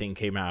battery thing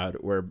came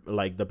out, where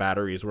like the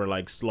batteries were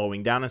like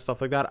slowing down and stuff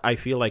like that. I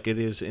feel like it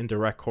is in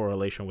direct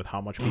correlation with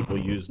how much people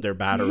use their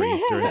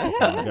batteries during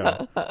Pokemon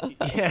Go.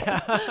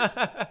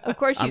 Yeah. Of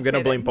course, I'm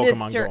gonna blame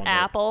Pokemon Go Mr. on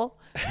Apple.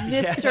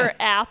 Mr.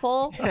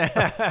 Apple.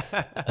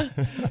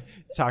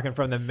 Talking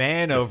from the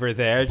man over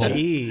there.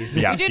 Jeez.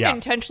 Yeah, You didn't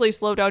intentionally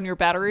slow down your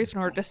batteries in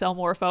order to sell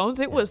more phones.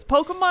 It was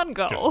Pokemon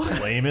Go.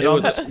 Just blame it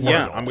on the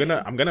Squirtle. I'm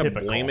gonna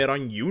Typical. blame it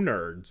on you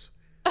nerds.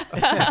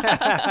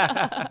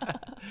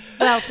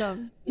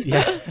 Welcome.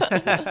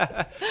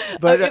 Yeah.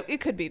 But it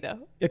could be, though.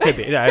 it could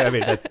be. I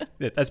mean,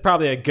 that's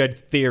probably a good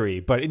theory,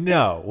 but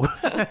no.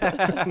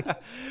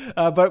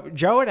 But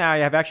Joe and I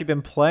have actually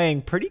been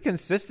playing pretty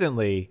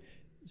consistently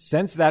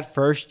since that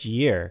first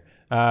year.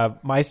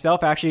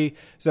 Myself, actually,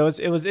 so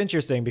it was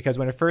interesting because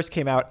when it first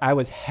came out, I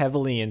was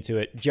heavily into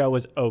it. Joe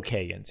was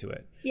okay into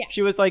it. Yeah.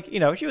 She was like,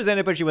 she was in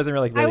it, but she wasn't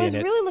really I was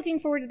in it. really looking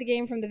forward to the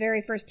game from the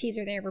very first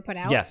teaser they ever put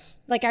out. Yes.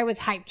 Like, I was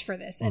hyped for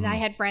this. And I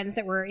had friends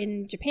that were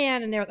in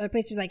Japan, and the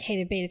place was like, hey,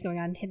 the beta's going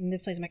on in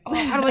this place. I'm like, oh,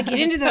 how do I get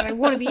into that? I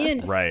want to be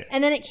in. Right.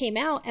 And then it came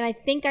out, and I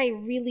think I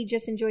really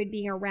just enjoyed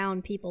being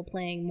around people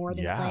playing more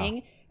than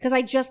playing. Because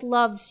I just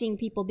loved seeing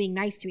people being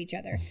nice to each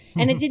other.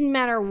 And it didn't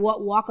matter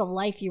what walk of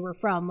life you were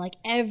from. Like,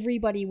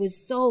 everybody was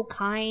so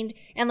kind.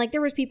 And, like, there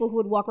was people who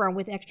would walk around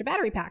with extra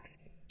battery packs.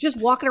 Just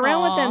walking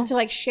around with them to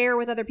like share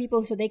with other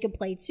people so they could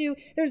play too.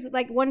 There's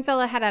like one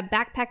fella had a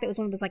backpack that was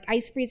one of those like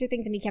ice freezer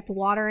things, and he kept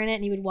water in it,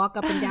 and he would walk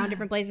up and down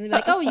different places and be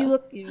like, "Oh, you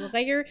look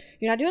like you're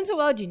not doing so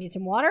well. Do you need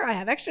some water? I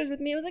have extras with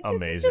me." It was like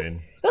amazing.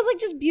 It was like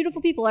just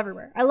beautiful people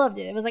everywhere. I loved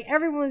it. It was like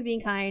everyone was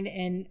being kind,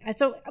 and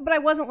but I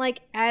wasn't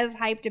like as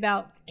hyped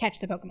about Catch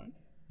the Pokemon.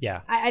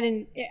 Yeah.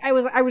 I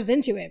was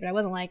into it, but I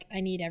wasn't like,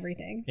 I need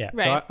everything. Yeah.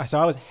 Right. So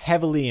I was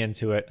heavily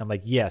into it. I'm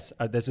like, yes,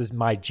 this is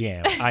my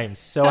jam. I am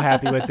so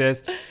happy with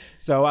this.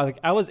 So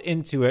I was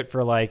into it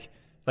for like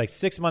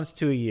 6 months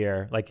to a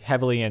year, like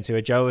heavily into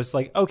it. Joe was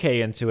like,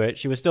 okay into it.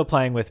 She was still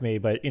playing with me,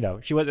 but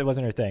it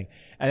wasn't her thing.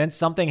 And then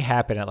something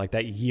happened at like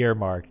that year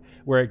mark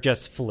where it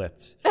just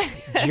flipped.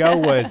 Joe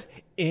was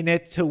in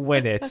it to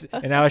win it.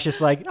 And I was just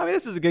like, I mean,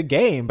 this is a good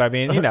game, but I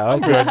mean,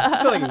 it's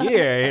been like a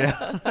year,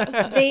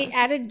 They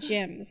added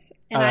gyms,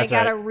 and I that's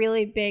got right. a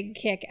really big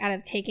kick out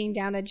of taking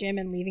down a gym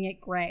and leaving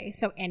it gray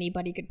so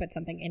anybody could put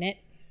something in it.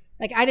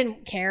 Like, I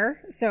didn't care,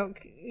 so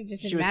it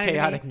just didn't She was matter to me.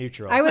 chaotic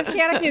neutral. I was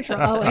chaotic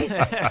neutral always.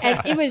 And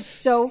it was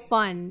so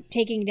fun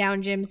taking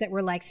down gyms that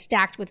were like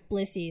stacked with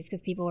blissies because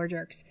people were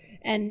jerks.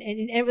 And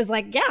it was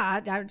like,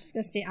 yeah, I'm just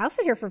gonna I'll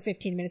sit here for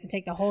 15 minutes and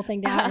take the whole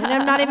thing down, and then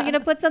I'm not even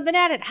gonna put something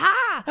at it.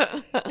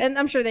 Ha! And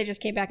I'm sure they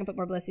just came back and put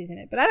more blissies in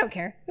it, but I don't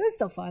care. It was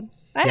still fun.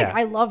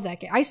 I love that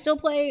game. I still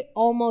play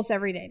almost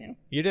every day now.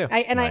 You do.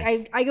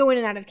 I go in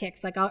and out of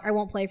kicks. Like, I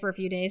won't play for a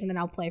few days, and then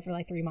I'll play for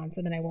like 3 months,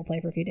 and then I won't play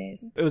for a few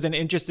days. It was an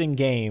interesting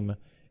game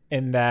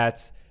in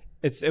that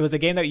it was a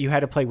game that you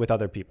had to play with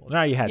other people.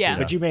 Not you had to,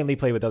 but you mainly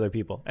play with other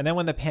people. And then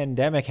when the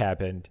pandemic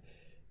happened,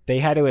 they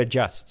had to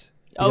adjust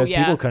because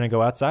people couldn't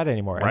go outside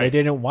anymore. Right. And they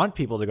didn't want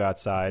people to go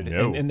outside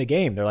in the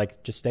game. They're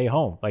like, just stay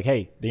home. Like,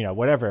 hey,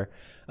 whatever.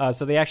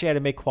 So they actually had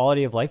to make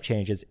quality of life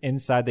changes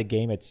inside the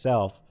game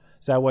itself.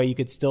 So that way you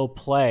could still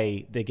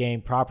play the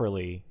game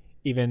properly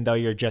even though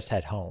you're just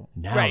at home.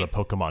 Now the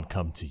Pokemon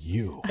come to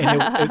you.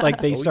 And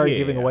they started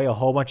giving away a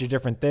whole bunch of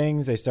different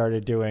things. They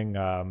started doing,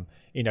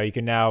 you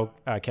can now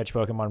catch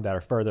Pokemon that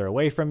are further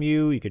away from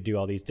you. You could do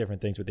all these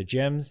different things with the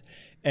gyms.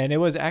 And it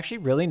was actually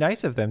really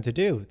nice of them to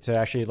do, to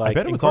actually like. I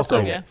bet it was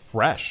also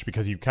fresh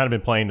because you've kind of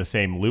been playing the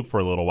same loop for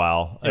a little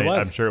while.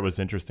 I'm sure it was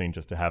interesting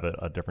just to have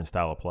a different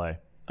style of play.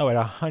 Oh, it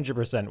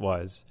 100%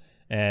 was.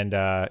 And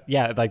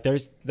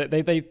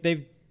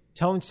they've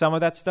toned some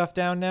of that stuff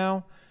down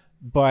now.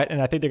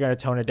 And I think they're going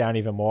to tone it down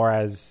even more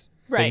as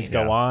Right. things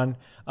go on.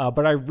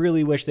 But I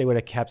really wish they would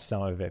have kept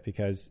some of it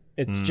because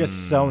it's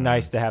just so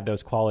nice to have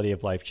those quality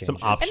of life changes. Some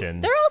options.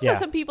 And there are also Yeah.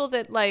 some people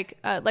that like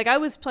I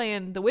was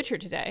playing The Witcher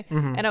today,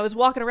 and I was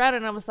walking around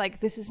and I was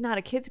like, this is not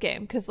a kid's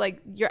game because like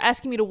you're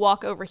asking me to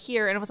walk over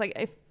here, and I was like,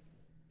 if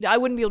I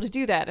wouldn't be able to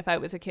do that if I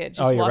was a kid,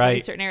 just you're walking right.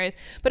 in certain areas.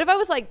 But if I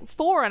was like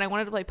 4 and I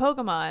wanted to play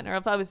Pokemon, or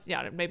if I was,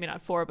 maybe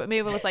not 4, but maybe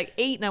if I was like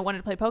 8 and I wanted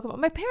to play Pokemon,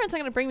 my parents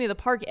aren't going to bring me to the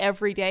park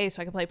every day so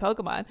I can play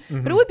Pokemon.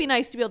 But it would be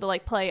nice to be able to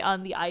like play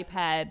on the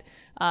iPad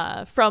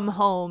from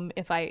home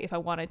if I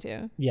wanted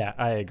to. Yeah,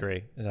 I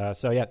agree.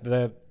 So yeah,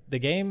 the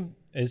game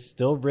is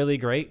still really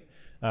great.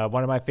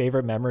 One of my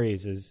favorite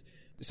memories is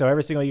so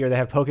every single year they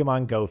have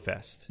Pokemon Go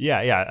Fest.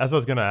 Yeah. That's what I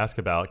was going to ask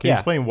about. Can you Yeah.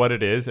 explain what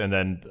it is? And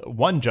then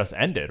one just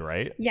ended,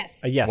 right?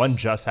 Yes. Yes, One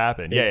just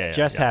happened. Yeah.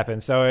 just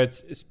happened. So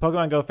it's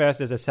Pokemon Go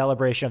Fest is a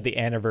celebration of the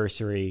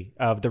anniversary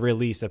of the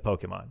release of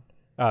Pokemon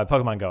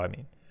Go. I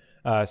mean,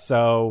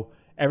 so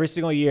every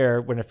single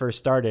year when it first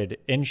started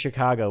in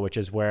Chicago, which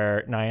is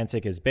where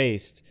Niantic is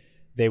based,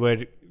 they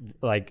would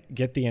like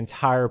get the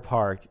entire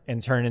park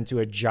and turn into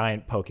a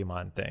giant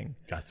Pokemon thing.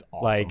 That's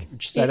awesome. Like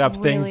set It up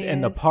things really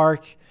in the is.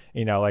 park,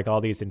 like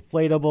all these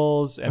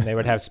inflatables, and they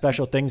would have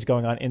special things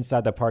going on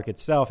inside the park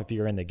itself if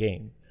you were in the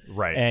game.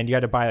 Right. And you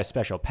had to buy a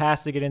special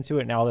pass to get into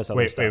it and all this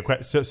other stuff.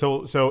 Wait.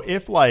 So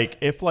if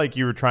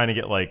you were trying to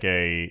get like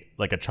a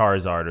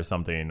Charizard or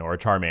something or a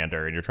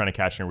Charmander and you're trying to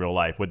catch it in real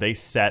life, would they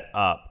set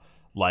up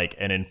like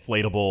an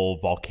inflatable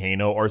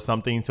volcano or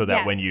something so that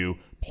Yes. when you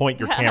point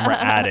your camera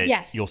at it,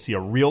 Yes. you'll see a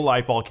real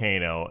life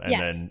volcano and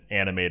Yes. then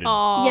animated.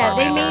 Yeah,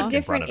 they Charmander in made front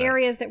different of it.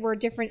 areas that were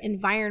different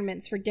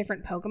environments for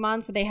different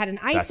Pokemon. So they had an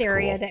ice That's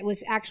area cool. that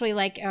was actually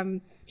like, do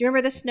you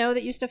remember the snow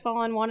that used to fall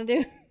on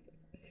Wanadu?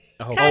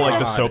 Oh, like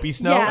the soapy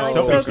snow? Yeah, like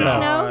soapy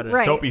snow?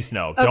 Right. Soapy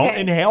snow. Okay. Don't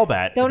inhale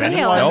that. Don't If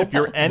inhale anyone- it. If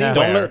you're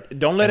anywhere,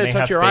 Don't let and it they touch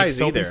have your fake eyes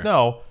soapy either.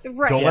 Snow.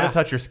 Right. Don't let Yeah. it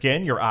touch your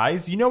skin, your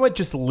eyes. You know what?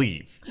 Just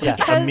leave.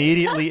 Because-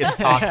 Immediately, it's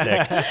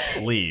toxic.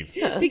 Leave.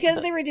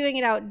 Because they were doing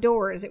it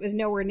outdoors, it was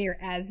nowhere near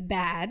as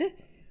bad.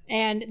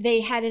 And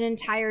they had an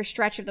entire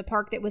stretch of the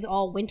park that was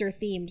all winter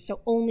themed.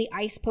 So only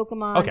ice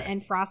Pokemon Okay.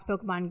 and frost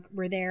Pokemon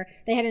were there.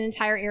 They had an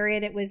entire area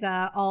that was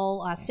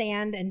all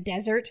sand and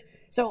desert.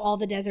 So all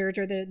the desert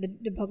or the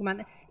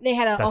Pokemon, they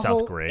had a That sounds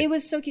whole. great. It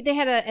was so cute. They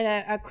had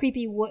a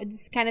creepy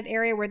woods kind of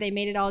area where they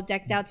made it all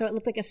decked out, so it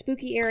looked like a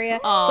spooky area.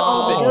 So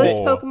all the ghost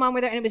Oh. Pokemon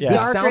were there, and it was Yeah.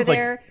 This darker sounds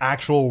there. like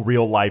actual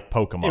real life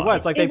Pokemon. It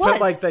was like they It put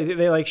was. like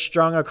they like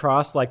strung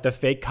across like the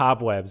fake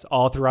cobwebs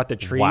all throughout the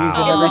trees Wow. and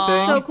It everything.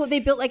 looked so cool. They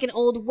built like an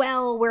old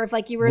well where if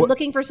like you were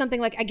looking for something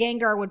like a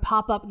Gengar would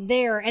pop up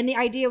there. And the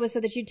idea was so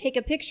that you'd take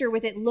a picture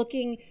with it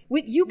looking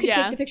with you could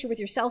Yeah. take the picture with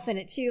yourself in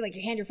it too. Like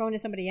you hand your phone to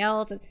somebody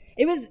else. And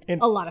it was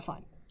a lot of fun.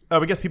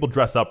 I guess people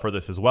dress up for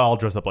this as well,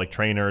 dress up like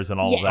trainers and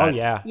all of Yeah. that. Oh,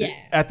 yeah. Yeah.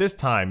 At this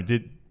time,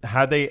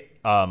 had they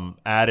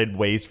added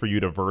ways for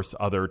you to verse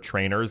other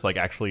trainers? Like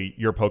actually,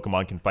 your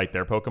Pokemon can fight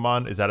their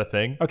Pokemon. Is that a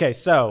thing? Okay,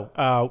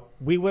 so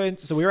we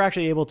were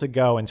actually able to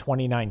go in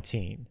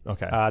 2019.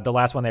 Okay. The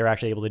last one they were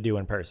actually able to do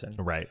in person.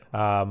 Right.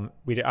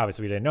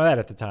 Obviously we didn't know that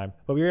at the time,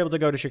 but we were able to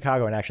go to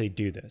Chicago and actually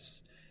do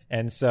this.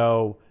 And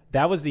so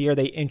that was the year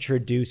they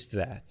introduced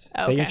that.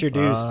 Okay. They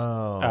introduced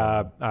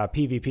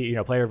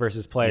PvP, player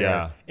versus player,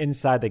 Yeah.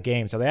 inside the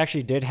game. So they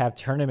actually did have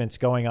tournaments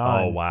going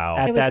on. Oh, wow.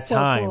 At It was that so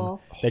time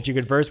cool. that you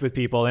could verse with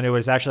people, and it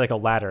was actually like a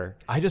ladder.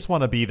 I just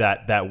want to be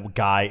that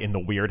guy in the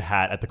weird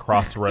hat at the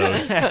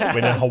crossroads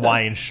with a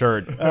Hawaiian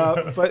shirt.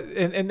 But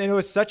and it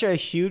was such a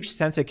huge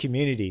sense of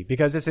community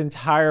because this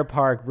entire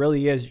park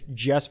really is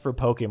just for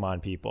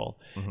Pokemon people,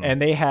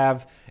 and they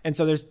have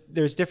so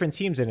there's different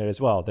teams in it as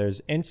well.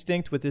 There's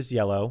Instinct, which is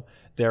yellow.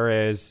 There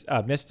is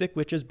Mystic,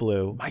 which is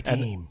blue. My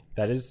and team.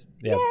 That is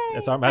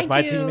that's I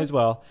my do. team as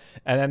well.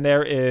 And then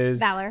there is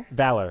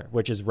Valor,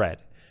 which is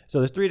red. So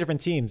there's 3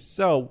 different teams.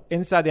 So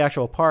inside the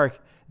actual park,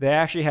 they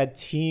actually had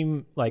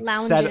team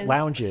set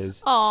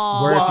lounges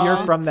where if you're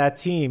from that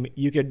team,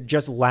 you could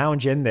just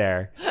lounge in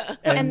there,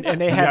 and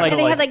they had And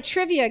they had like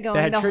trivia going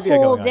had the trivia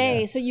whole going on, day,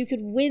 yeah. so you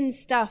could win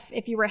stuff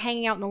if you were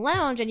hanging out in the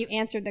lounge and you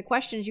answered the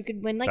questions. You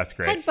could win like That's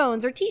great.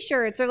 headphones or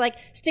T-shirts or like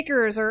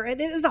stickers or it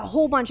was a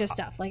whole bunch of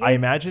stuff. Like it I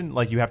was- imagine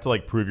like you have to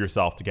like prove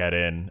yourself to get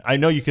in. I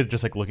know you could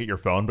just like look at your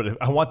phone, but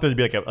I want there to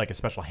be like a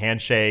special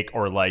handshake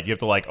or like you have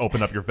to like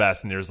open up your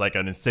vest and there's like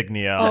an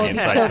insignia on the it's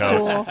inside so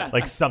coat, cool.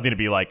 like something to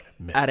be like.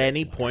 At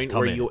any point, Come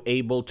were in. you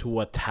able to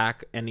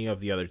attack any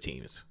of the other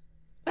teams?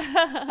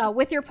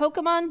 with your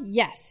Pokemon,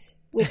 yes.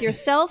 With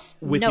yourself,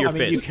 With no. your I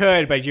mean, you fists.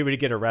 could, but you would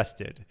get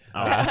arrested.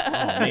 Oh,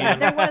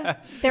 man.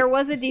 there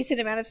was a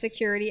decent amount of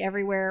security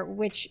everywhere,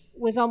 which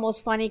was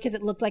almost funny because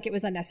it looked like it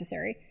was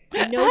unnecessary.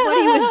 Nobody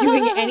was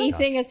doing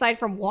anything aside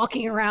from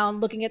walking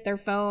around, looking at their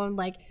phone.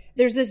 Like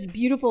there's this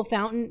beautiful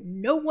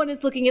fountain. No one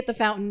is looking at the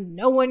fountain.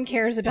 No one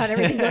cares about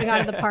everything going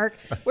on in the park.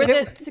 Were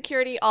the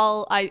security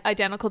all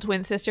identical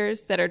twin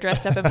sisters that are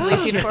dressed up in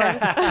police uniforms?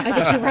 I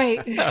think you're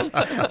right.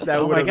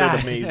 That would my have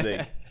God. been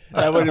amazing.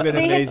 That would have been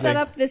They amazing. had set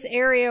up this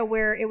area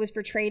where it was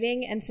for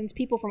trading, and since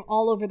people from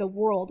all over the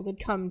world would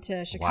come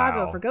to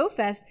Chicago Wow. for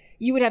GoFest,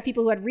 you would have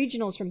people who had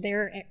regionals from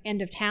their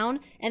end of town,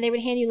 and they would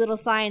hand you little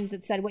signs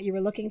that said what you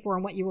were looking for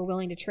and what you were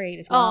willing to trade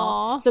as well.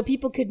 Aw. So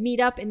people could meet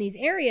up in these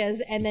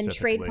areas and then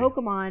trade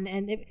Specifically. Pokemon,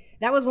 and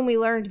that was when we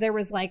learned there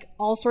was like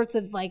all sorts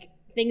of like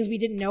things we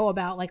didn't know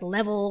about, like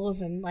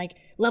levels, and like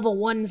level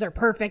 1s are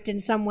perfect in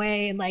some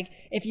way, and like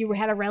if you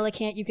had a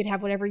Relicanth you could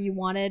have whatever you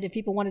wanted. If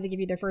people wanted to give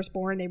you their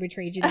firstborn, they would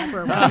trade you that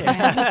for a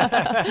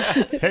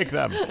Relicanth. Take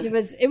them. It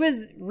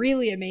was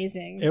really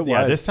amazing. It was.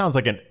 Yeah, this sounds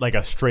like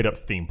a straight up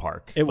theme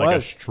park. It like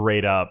was. a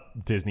straight up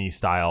Disney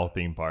style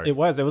theme park. It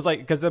was like,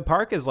 because the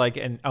park is like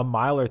a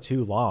mile or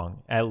two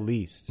long at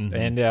least,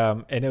 and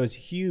it was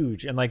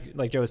huge. And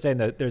like Joe was saying,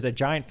 that there's a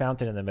giant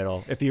fountain in the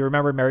middle. If you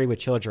remember Married with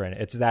Children,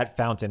 it's that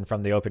fountain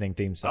from the opening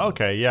theme song.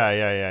 Okay,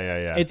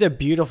 yeah. It's a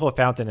beautiful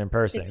fountain in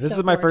person. It's This so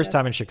is my first gorgeous.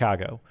 time in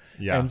Chicago.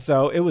 Yeah. And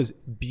so it was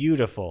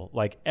beautiful.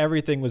 Like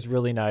everything was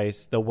really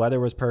nice. The weather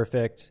was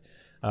perfect.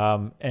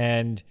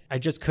 And I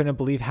just couldn't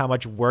believe how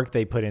much work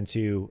they put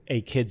into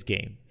a kid's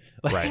game.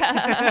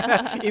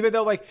 right. Even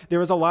though like there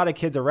was a lot of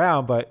kids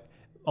around, but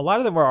a lot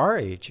of them were our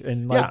age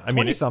and like Yeah, I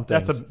mean,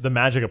 20-somethings. that's the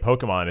magic of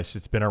Pokemon.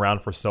 It's been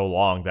around for so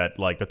long that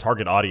like the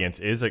target audience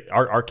is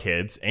our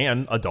kids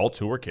and adults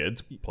who are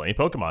kids playing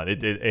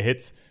Pokemon. It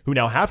hits who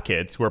now have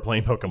kids who are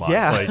playing Pokemon.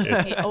 Yeah. Like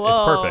it's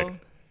Whoa.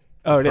 perfect.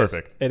 Oh, it is.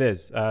 perfect. It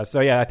is.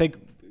 So yeah, I think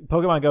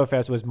Pokemon Go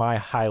Fest was my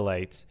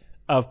highlight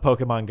of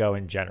Pokemon Go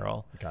in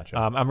general. Gotcha.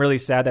 I'm really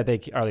sad that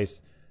or at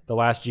least the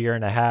last year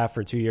and a half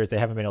or 2 years, they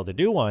haven't been able to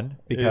do one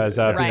because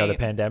of the Right.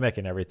 pandemic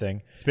and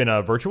everything. It's been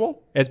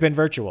virtual. It's been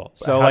virtual.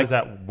 So How like, does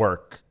that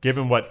work?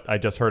 Given what I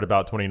just heard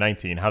about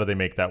 2019, how do they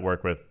make that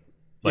work with?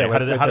 Like, Yeah, how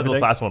did with this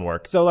different last one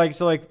work? So in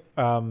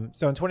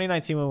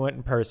 2019 when we went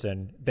in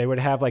person, they would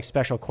have like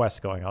special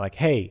quests going on, like,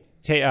 hey,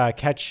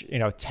 catch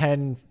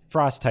 10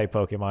 frost type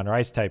Pokemon or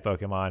ice type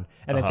Pokemon,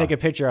 and then take a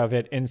picture of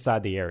it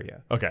inside the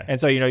area. Okay. And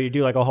so you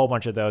do like a whole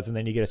bunch of those, and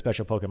then you get a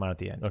special Pokemon at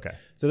the end. Okay.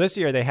 So this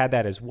year they had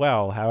that as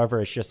well.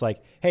 However, it's just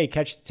like, hey,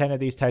 catch 10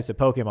 of these types of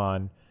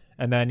Pokemon,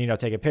 and then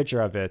take a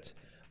picture of it.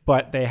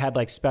 But they had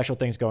like special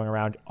things going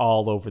around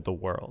all over the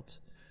world.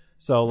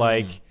 So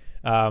like.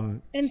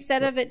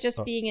 Instead of it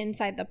just being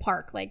inside the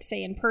park, like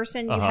say in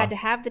person, you had to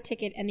have the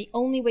ticket, and the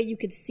only way you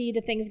could see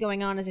the things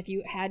going on is if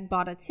you had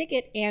bought a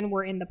ticket and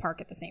were in the park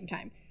at the same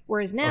time.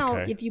 Whereas now,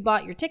 Okay. if you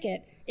bought your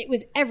ticket, it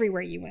was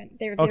everywhere you went.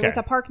 There Okay. was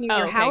a park near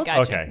your okay, house.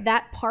 gotcha. Okay.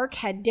 That park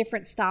had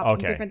different stops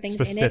and Okay, different things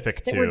specific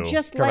in it that were to-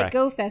 just Correct.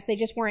 like GoFest. They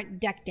just weren't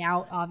decked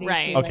out,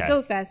 obviously, Right. like Okay.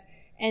 GoFest.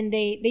 And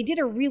they did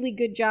a really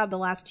good job the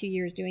last 2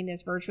 years doing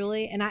this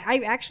virtually. And I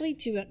actually,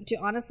 to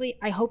honestly,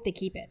 I hope they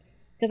keep it.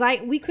 Because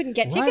we couldn't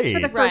get tickets for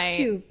the Right. first Right.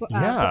 two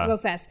Yeah.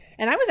 GoFest,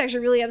 and I was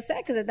actually really upset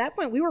because at that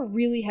point we were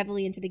really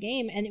heavily into the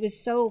game, and it was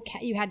so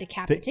you had to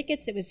cap the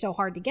tickets. It was so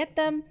hard to get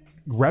them.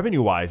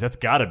 Revenue wise, that's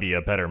got to be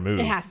a better move.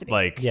 It has to be.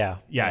 Like, Yeah.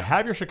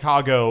 have your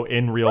Chicago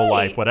in real Right.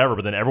 life, whatever.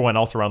 But then everyone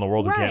else around the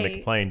world who can't make a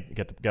Right. plane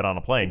get on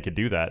a plane could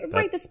do that.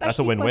 Right, the That's a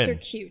specialty quests are win-win.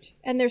 cute,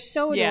 and they're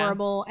so Yeah.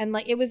 adorable, and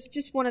like it was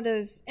just one of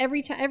those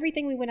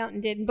everything we went out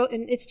and did,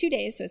 and it's 2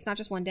 days, so it's not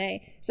just one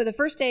day. So the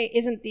first day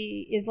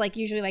is like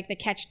usually like the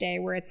catch day,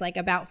 where it's like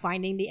about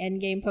finding the end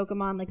game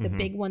Pokemon, like the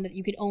big one that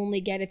you could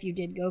only get if you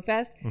did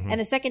GoFest. And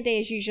the second day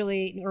is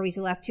usually, or at least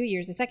the last 2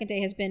 years, the second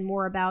day has been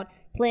more about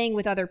playing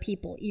with other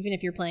people, even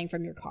if you're playing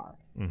from your car.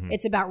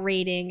 It's about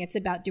raiding, it's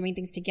about doing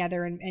things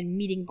together and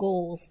meeting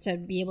goals to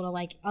be able to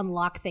like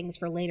unlock things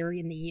for later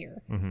in the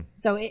year.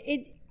 So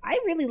I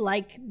really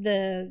like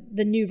the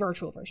new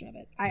virtual version of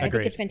it. I think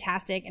Agreed. it's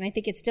fantastic, and I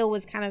think it still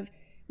was kind of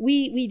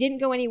we didn't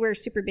go anywhere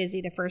super busy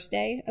the first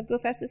day of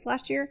GoFest this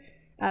last year,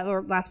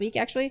 or last week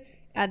actually.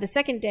 The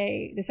second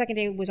day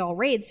was all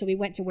raids, so we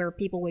went to where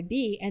people would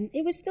be, and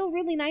it was still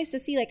really nice to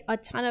see like a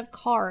ton of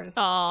cars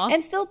Aw.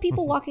 and still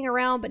people walking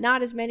around, but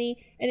not as many.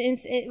 And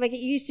like it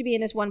used to be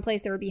in this one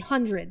place, there would be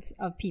hundreds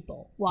of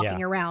people walking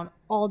Yeah. around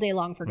all day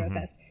long for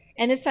GoFest.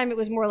 And this time it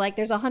was more like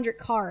there's 100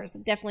 cars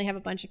that definitely have a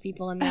bunch of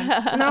people in them,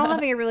 and they're all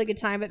having a really good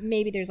time. But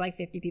maybe there's like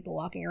 50 people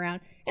walking around,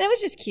 and it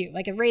was just cute.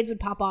 Like raids would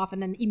pop off,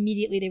 and then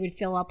immediately they would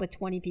fill up with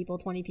 20 people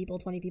trying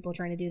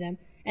to do them.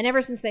 And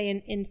ever since they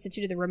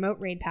instituted the remote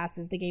raid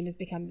passes, the game has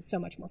become so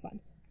much more fun.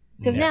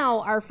 Because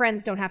now our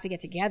friends don't have to get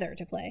together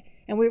to play,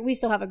 and we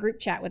still have a group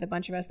chat with a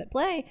bunch of us that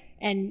play.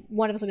 And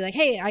one of us will be like,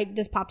 "Hey, I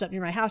just popped up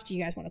near my house. Do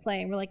you guys want to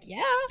play?" And we're like,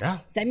 "Yeah,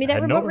 send me I that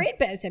had remote no- raid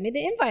pass. Send me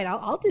the invite.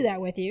 I'll do that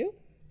with you."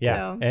 Yeah,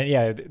 So-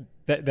 and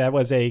that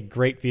was a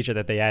great feature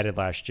that they added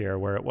last year,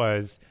 where it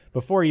was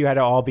before you had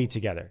to all be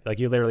together. Like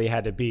you literally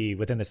had to be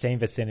within the same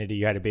vicinity.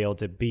 You had to be able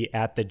to be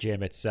at the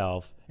gym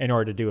itself in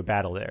order to do a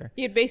battle there.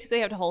 You'd basically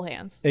have to hold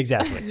hands.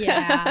 Exactly.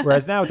 Yeah.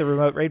 Whereas now with the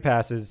remote raid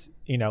passes,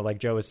 like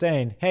Joe was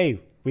saying, hey,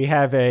 we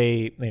have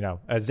a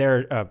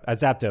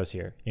Zapdos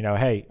here.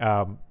 Hey,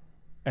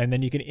 and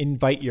then you can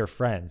invite your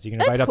friends. You can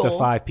invite That's up to cool.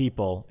 5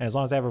 people, and as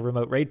long as they have a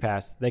remote raid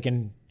pass, they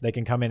can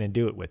come in and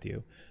do it with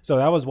you. So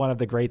that was one of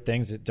the great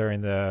things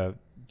during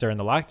during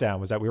the lockdown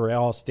was that we were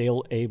all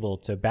still able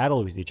to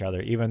battle with each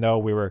other, even though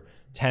we were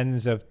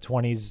tens of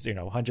 20s,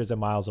 hundreds of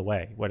miles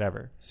away,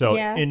 whatever. So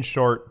Yeah. in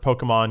short,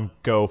 Pokemon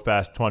Go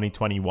Fest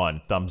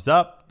 2021, thumbs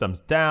up, thumbs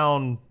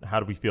down. How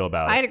do we feel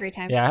about I it? had a great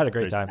time. Yeah, I had a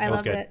great time. I It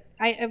was loved good.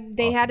 it.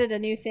 They had it a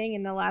new thing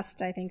in the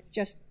last, I think,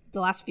 just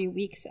the last few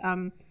weeks.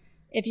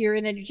 If you're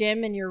in a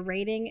gym and you're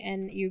raiding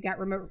and you got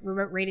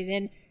remote raided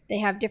in, they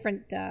have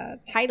different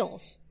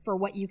titles for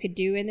what you could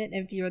do in it.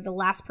 If you're the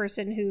last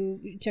person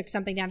who took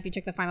something down, if you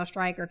took the final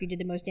strike, or if you did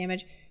the most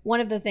damage, one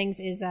of the things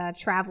is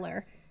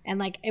Traveler. And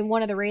like in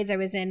one of the raids I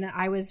was in,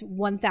 I was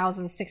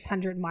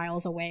 1,600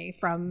 miles away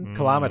from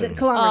Kilometers.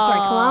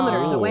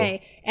 kilometers Ooh.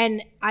 away.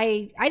 And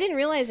I didn't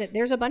realize that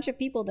there's a bunch of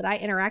people that I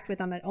interact with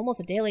on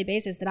almost a daily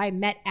basis that I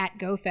met at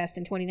GoFest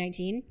in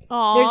 2019.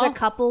 Aw. There's a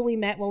couple we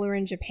met while we were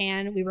in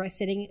Japan. We were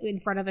sitting in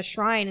front of a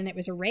shrine and it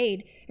was a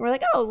raid. And we're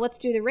like, oh, let's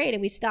do the raid.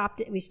 And we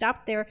stopped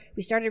there.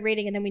 We started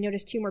raiding and then we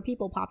noticed 2 more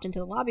people popped into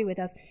the lobby with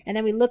us. And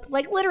then we looked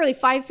like literally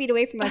 5 feet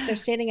away from us. They're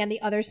standing on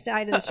the other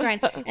side of the shrine.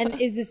 And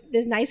is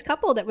this nice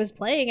couple that was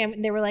playing,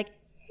 and they were like,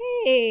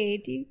 hey,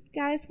 do you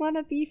guys want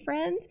to be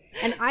friends?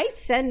 And I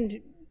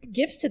send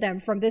gifts to them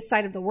from this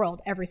side of the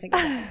world every single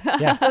day.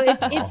 Yeah. So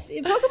it's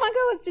Pokemon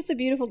Go is just a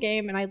beautiful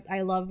game, and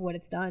I love what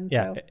it's done.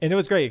 Yeah, So and it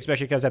was great,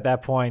 especially because at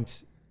that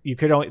point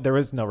there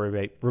was no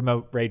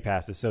remote raid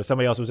passes, so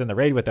somebody else was in the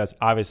raid with us.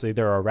 Obviously,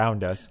 they're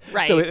around us,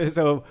 Right.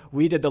 So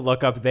we did the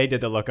lookup, they did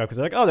the lookup because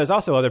they're like, oh, there's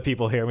also other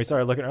people here, and we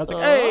started looking. I was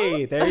like,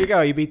 hey, there you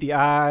go, you beat the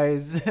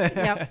eyes.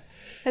 yep.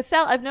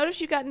 Hassel, I've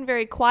noticed you've gotten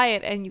very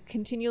quiet and you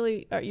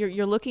continually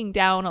you're looking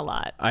down a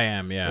lot. I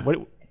am, yeah.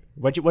 What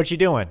you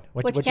doing?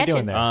 What What you you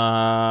doing catching?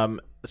 there?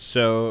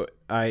 So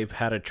I've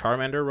had a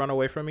Charmander run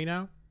away from me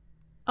now.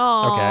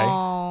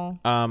 Oh.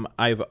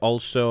 I've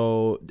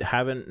also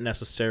haven't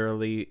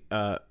necessarily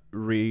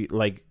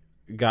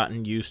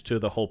gotten used to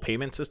the whole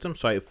payment system,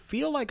 so I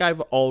feel like I've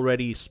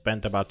already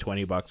spent about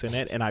 $20 in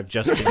it, and I've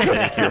just been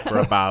sitting here for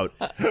about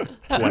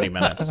 20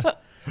 minutes.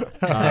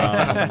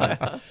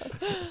 I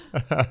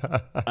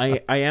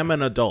am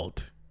an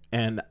adult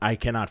and I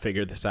cannot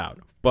figure this out,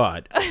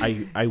 but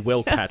I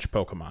will catch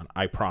Pokemon.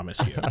 I promise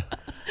you.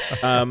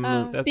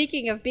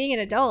 Speaking of being an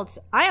adult,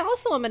 I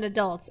also am an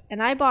adult,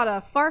 and I bought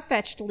a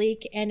Farfetch'd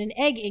leek and an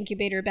egg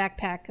incubator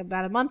backpack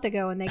about a month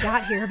ago, and they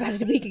got here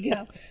about a week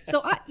ago.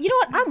 So you know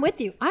what? I'm with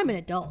you. I'm an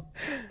adult.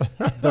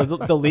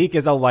 The leek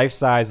is a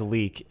life-size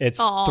leek. It's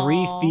Aw.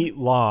 3 feet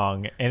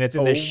long, and it's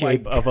in the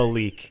shape of a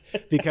leek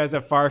because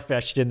of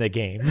Farfetch'd in the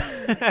game.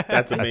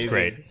 That's amazing. That's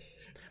great.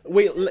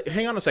 Wait,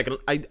 hang on a second.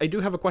 I do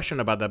have a question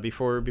about that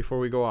before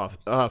we go off.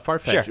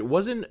 Farfetch'd, Sure.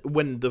 wasn't,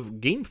 when the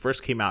game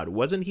first came out,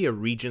 wasn't he a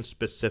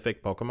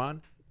region-specific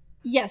Pokemon?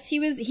 Yes,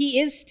 he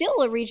is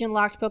still a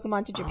region-locked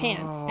Pokemon to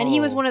Japan. And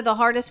he was one of the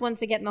hardest ones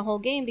to get in the whole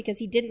game because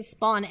he didn't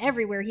spawn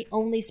everywhere. He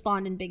only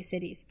spawned in big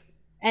cities.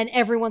 And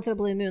every once in a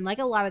blue moon, like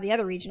a lot of the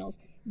other regionals.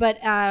 But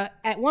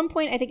at one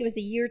point, I think it was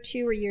the year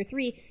 2 or year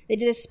 3, they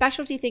did a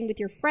specialty thing with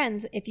your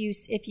friends. If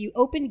you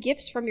opened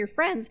gifts from your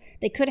friends,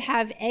 they could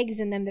have eggs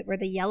in them that were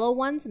the yellow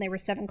ones, and they were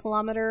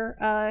 7-kilometer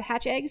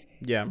hatch eggs.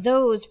 Yeah.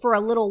 Those, for a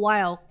little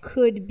while,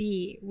 could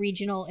be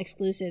regional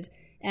exclusives.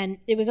 And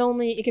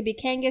it could be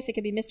Kangas, it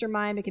could be Mr.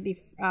 Mime, it could be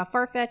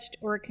Farfetch'd,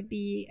 or it could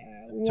be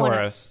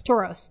Tauros.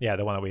 Tauros. Yeah,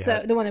 the one that we So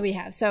had. the one that we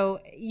have.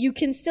 So you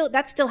can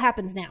that still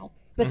happens now.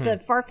 But the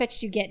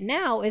Farfetch'd you get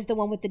now is the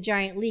one with the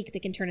giant leek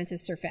that can turn into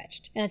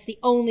Surfetch'd. And it's the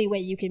only way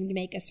you can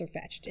make a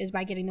Surfetch'd is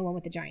by getting the one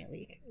with the giant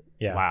leek.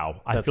 Yeah.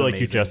 Wow. I That's feel like you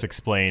amazing. just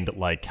explained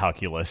like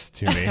calculus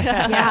to me.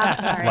 Yeah,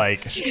 I'm sorry.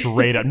 Like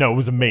straight up. No, it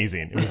was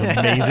amazing. It was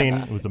amazing.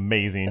 It was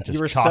amazing. Just You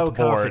were so chalkboard.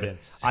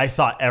 confident. I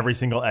saw every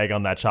single egg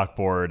on that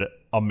chalkboard.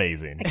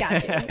 Amazing. I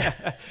got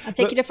you. I'll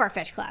take you to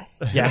Farfetch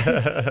class. Yeah.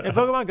 And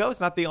Pokemon Go is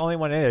not the only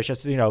one in it. It's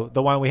just,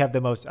 the one we have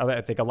the most, I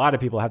think a lot of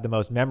people have the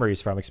most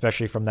memories from,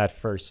 especially from that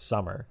first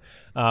summer.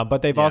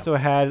 But they've also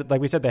had,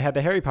 like we said, they had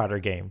the Harry Potter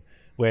game,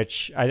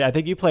 which I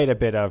think you played a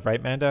bit of, right,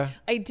 Manda?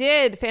 I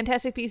did.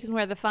 Fantastic Beasts and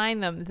Where to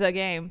Find Them, the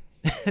game.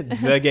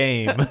 The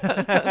game.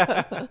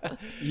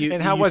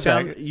 And how was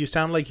that? You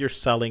sound like you're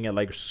selling it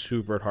like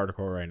super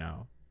hardcore right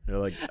now. You're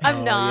like,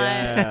 I'm not.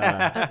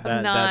 Yeah,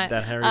 I'm not.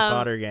 that Harry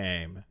Potter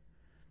game.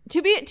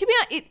 To be honest,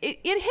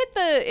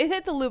 it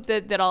hit the loop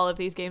that all of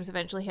these games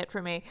eventually hit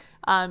for me.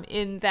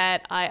 In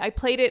that I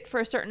played it for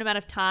a certain amount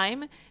of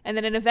time, and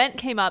then an event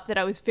came up that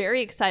I was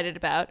very excited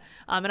about,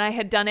 and I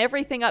had done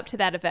everything up to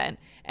that event,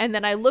 and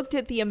then I looked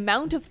at the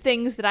amount of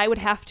things that I would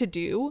have to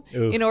do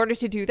in order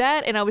to do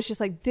that, and I was just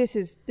like, this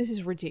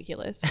is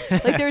ridiculous.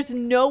 Like, there's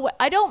no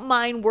I don't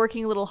mind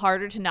working a little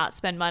harder to not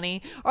spend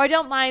money, or I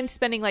don't mind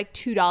spending like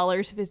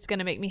 $2 if it's going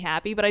to make me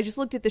happy, but I just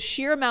looked at the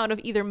sheer amount of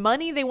either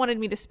money they wanted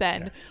me to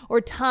spend or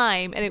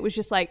time, and it was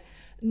just like,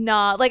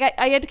 nah. Like,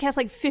 I had to cast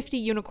like 50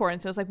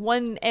 unicorns. So it was like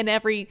one in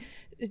every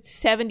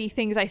 70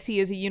 things I see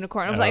is a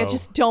unicorn. I was like, I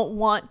just don't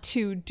want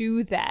to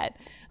do that,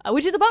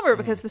 which is a bummer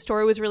because the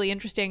story was really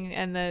interesting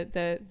and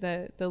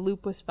the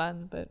loop was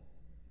fun, but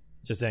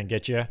Just didn't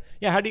get you.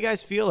 Yeah, how do you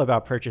guys feel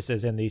about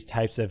purchases in these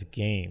types of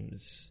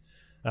games?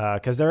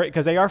 Because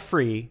they are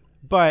free,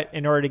 But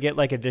in order to get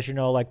like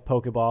additional like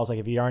Pokeballs, like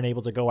if you aren't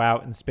able to go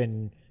out and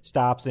spin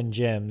stops in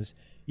gyms,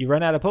 you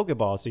run out of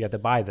Pokeballs, so you have to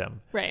buy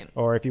them. Right.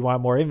 Or if you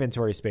want more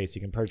inventory space,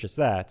 you can purchase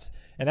that.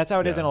 And that's how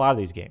it is in a lot of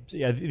these games.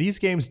 Yeah, these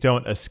games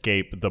don't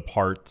escape the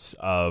parts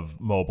of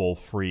mobile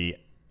free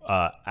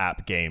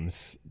app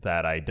games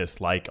that I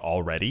dislike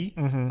already.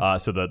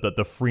 So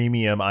the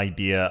freemium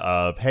idea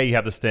of, hey, you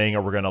have this thing,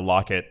 or we're going to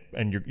lock it,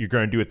 and you're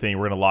going to do a thing,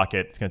 we're going to lock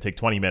it, it's going to take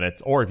 20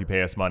 minutes, or if you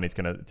pay us money, it's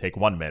going to take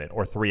 1 minute,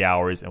 or 3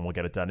 hours, and we'll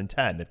get it done in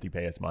 10 if you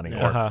pay us money.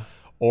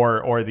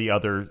 Or the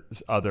other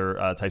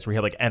types where you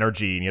have like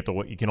energy, and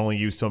you can only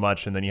use so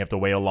much, and then you have to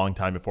wait a long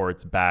time before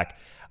it's back.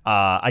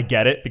 I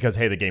get it because,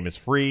 hey, the game is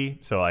free,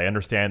 so I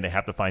understand they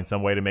have to find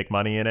some way to make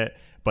money in it.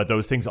 But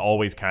those things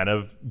always kind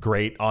of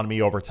grate on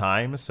me over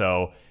time.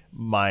 So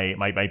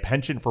my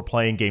penchant for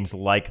playing games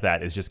like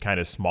that is just kind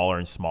of smaller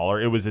and smaller.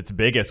 It was its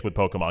biggest with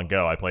Pokemon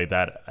Go. I played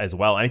that as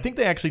well. And I think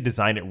they actually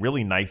designed it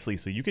really nicely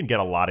so you can get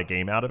a lot of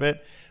game out of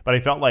it. But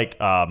I felt like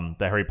the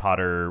Harry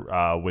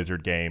Potter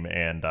Wizard game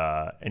and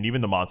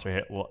even the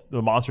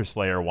Monster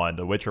Slayer one,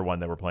 the Witcher one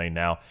that we're playing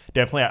now,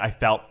 definitely I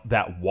felt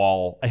that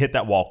wall. I hit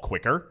that wall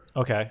quicker.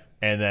 Okay.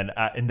 And then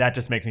and that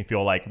just makes me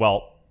feel like,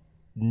 well,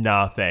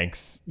 nah,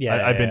 thanks.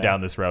 I've been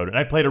down this road, and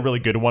I've played a really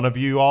good one of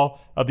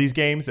these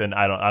games, and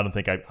I don't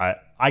think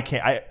I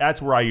can't.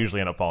 That's where I usually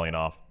end up falling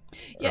off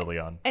early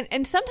on.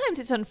 And sometimes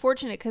it's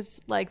unfortunate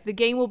because like the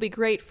game will be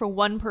great for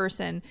one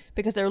person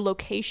because they're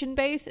location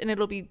based, and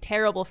it'll be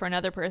terrible for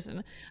another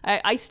person.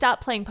 I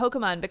stopped playing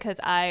Pokemon because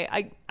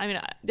I mean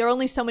there are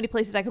only so many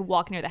places I could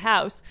walk near the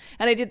house,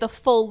 and I did the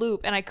full loop,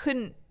 and I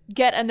couldn't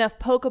get enough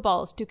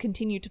Pokeballs to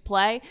continue to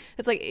play.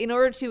 It's like in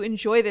order to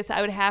enjoy this, I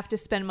would have to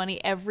spend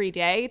money every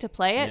day to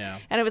play it. Yeah.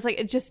 And it was like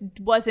it just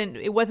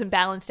wasn't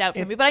balanced out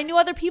for me. But I knew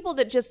other people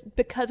that just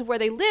because of where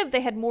they lived,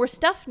 they had more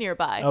stuff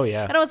nearby. Oh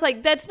yeah. And I was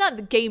like, that's not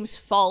the game's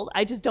fault.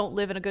 I just don't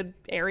live in a good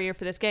area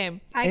for this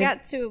game. I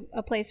got to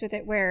a place with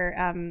it where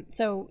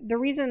so the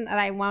reason that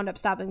I wound up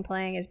stopping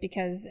playing is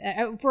because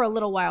for a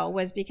little while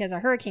was because a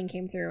hurricane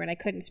came through and I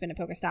couldn't spin a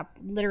Pokestop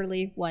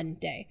literally one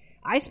day.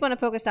 I spun a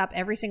Pokestop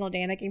every single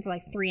day in that game for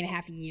like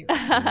 3.5 years.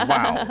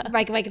 Wow.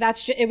 Like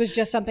it was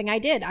just something I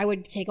did. I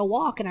would take a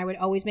walk and I would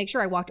always make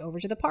sure I walked over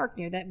to the park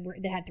near that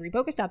had 3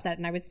 Pokestops at it,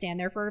 and I would stand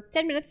there for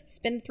 10 minutes,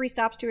 spin 3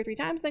 stops 2 or 3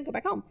 times, then go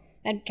back home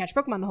and catch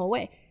Pokemon the whole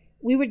way.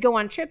 We would go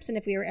on trips, and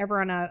if we were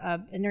ever on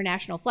a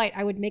international flight,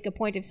 I would make a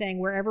point of saying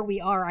wherever we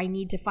are, I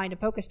need to find a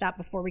Pokestop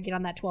before we get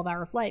on that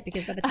 12-hour flight,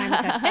 because by the time we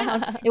touch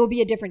down, it will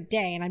be a different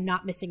day, and I'm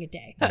not missing a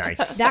day.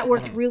 Nice. That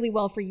worked really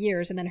well for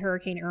years, and then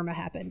Hurricane Irma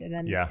happened, and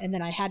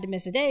then I had to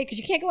miss a day because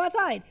you can't go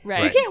outside.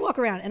 Right. You can't walk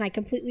around, and I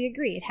completely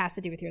agree. It has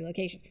to do with your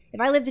location.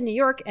 If I lived in New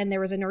York and there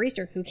was a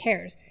nor'easter, who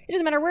cares? It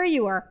doesn't matter where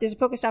you are. There's a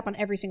Pokestop on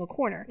every single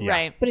corner. Yeah.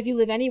 Right. But if you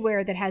live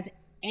anywhere that has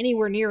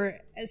anywhere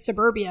near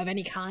suburbia of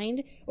any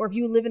kind, or if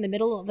you live in the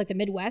middle of like the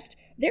Midwest,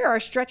 there are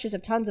stretches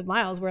of tons of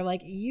miles where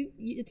like you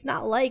it's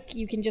not like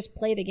you can just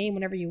play the game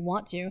whenever you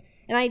want to.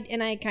 And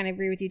I kind of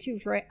agree with you too.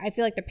 I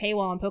feel like the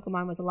paywall on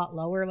Pokemon was a lot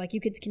lower. Like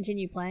you could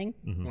continue playing.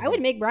 I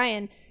would make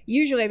Brian.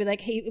 Usually I'd be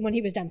like, hey, when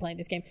he was done playing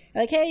this game, I'd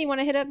like, hey, you want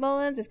to hit up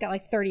Mullins? It's got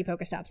like 30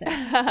 Pokestops in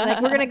it.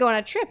 Like we're gonna go on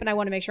a trip, and I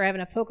want to make sure I have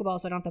enough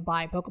Pokeballs so I don't have to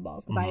buy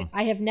Pokeballs, because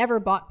I have never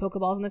bought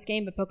Pokeballs in this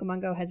game, but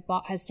Pokemon Go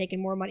has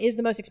taken more money. It is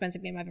the most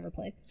expensive game I've ever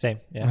played. Same.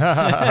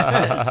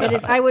 Yeah. It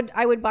is. I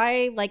would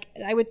buy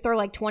I would throw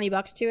like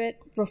 $20 to it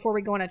before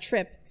we go on a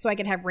trip so I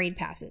could have raid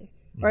passes.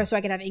 Or so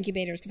I could have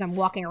incubators, because I'm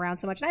walking around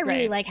so much. And I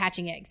really like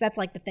hatching eggs. That's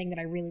like the thing that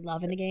I really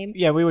love in the game.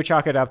 Yeah, we would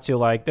chalk it up to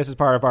like, this is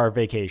part of our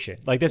vacation.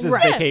 Like this is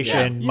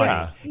vacation money.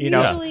 Yeah. You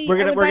know, Usually we're I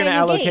would gonna buy a new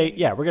allocate. game.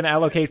 Yeah, we're gonna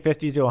allocate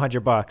 $50 to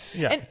 $100.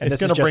 Yeah, and it's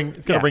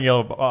gonna bring you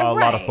a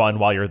lot of fun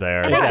while you're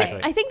there. And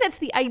Exactly. I think that's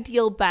the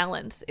ideal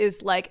balance.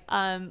 Is like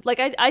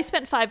I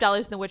spent $5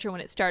 in The Witcher when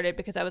it started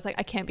because I was like,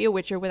 I can't be a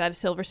Witcher without a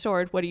silver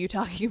sword. What are you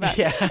talking about?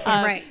 Yeah.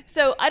 Right.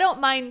 So I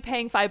don't mind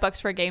paying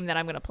 $5 for a game that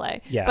I'm going to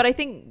play. Yeah. But I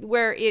think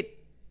where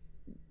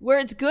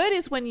it's good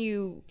is when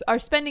you are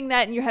spending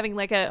that and you're having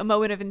like a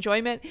moment of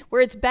enjoyment.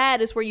 Where it's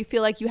bad is where you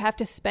feel like you have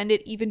to spend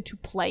it even to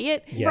play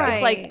it. Yeah.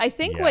 It's like, I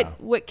think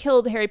what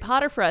killed Harry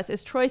Potter for us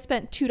is Troy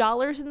spent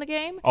 $2 in the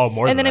game. Oh,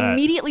 more and than then that.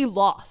 immediately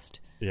lost.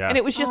 Yeah. And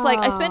it was just like,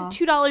 I spent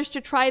 $2 to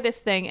try this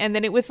thing, and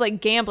then it was like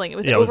gambling. It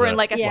was Yeah, it was over in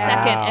like a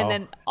second, and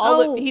then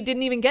he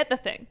didn't even get the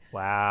thing.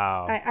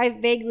 Wow. I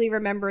vaguely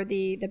remember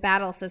the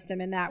battle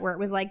system in that, where it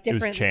was like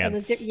different. It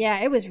was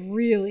chance. It was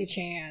really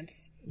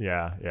chance.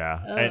 Yeah.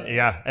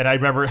 And I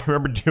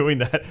remember doing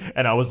that,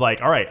 and I was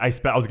like, all right, I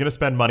was gonna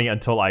spend money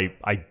until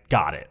I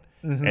got it,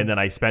 and then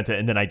I spent it,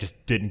 and then I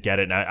just didn't get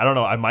it. And I don't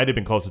know, I might have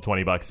been close to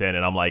 $20 in,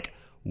 and I'm like,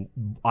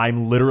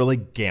 I'm literally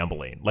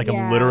gambling. Like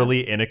I'm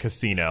literally in a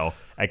casino,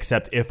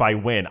 except if I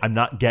win, I'm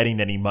not getting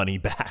any money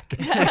back.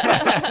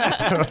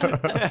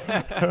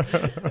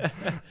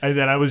 And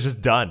then I was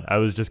just done. I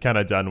was just kind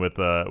of done with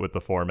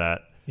the format.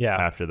 Yeah.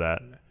 After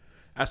that.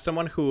 As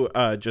someone who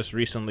just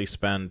recently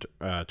spent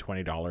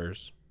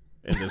 $20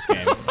 in this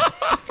game,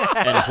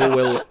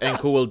 and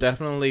who will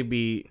definitely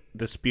be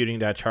disputing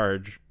that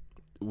charge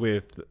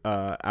with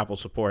Apple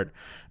support,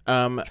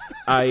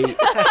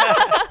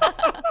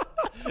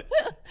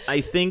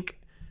 I think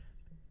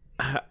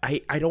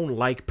I don't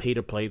like pay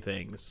to play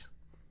things.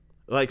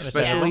 Like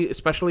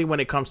especially when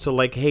it comes to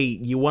like, hey,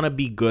 you want to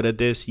be good at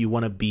this, you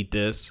want to beat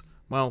this.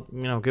 Well,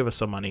 give us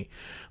some money.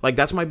 Like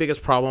that's my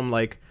biggest problem.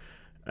 Like,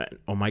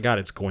 oh my God,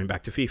 it's going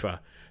back to FIFA.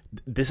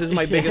 This is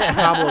my biggest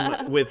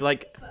problem with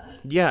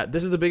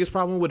this is the biggest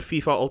problem with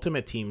FIFA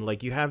Ultimate Team.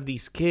 Like you have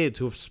these kids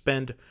who have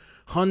spent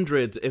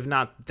hundreds, if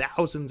not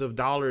thousands of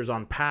dollars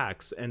on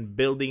packs and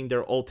building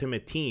their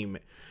ultimate team.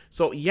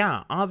 So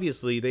yeah,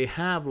 obviously they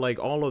have like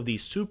all of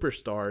these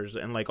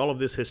superstars and like all of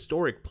these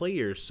historic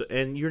players,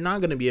 and you're not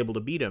going to be able to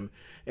beat them.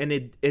 And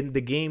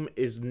the game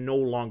is no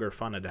longer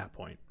fun at that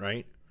point,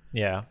 right?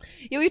 Yeah.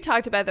 Yeah, we've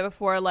talked about that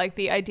before, like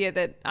the idea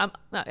that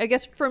I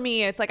guess for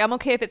me, it's like I'm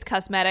okay if it's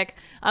cosmetic.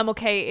 I'm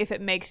okay if it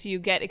makes you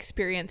get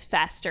experience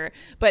faster.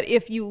 But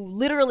if you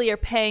literally are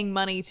paying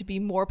money to be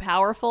more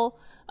powerful,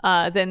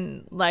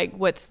 then like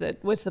what's the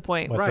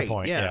point? What's the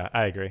point? Yeah,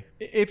 I agree.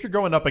 If you're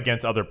going up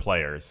against other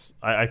players,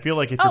 I feel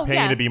like if you're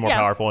paying to be more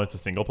powerful and it's a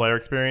single player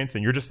experience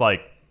and you're just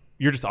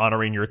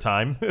honoring your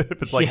time.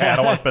 If it's like, hey, I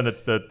don't want to spend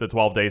the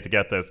 12 days to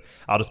get this,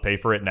 I'll just pay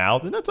for it now,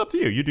 then that's up to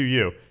you. You do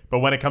you. But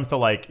when it comes to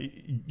like,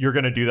 you're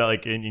going to do that,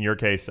 like in your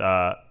case,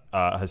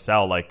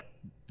 Hassel, like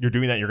you're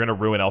doing that, you're going to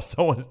ruin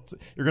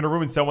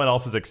someone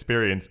else's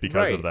experience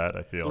because of that,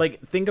 I feel. Like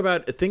think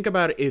about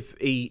if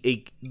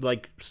a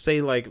like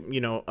say like, a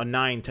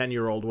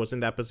 9-10-year-old was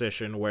in that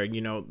position where,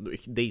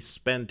 they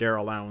spent their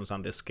allowance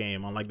on this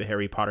game, on like the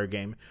Harry Potter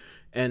game,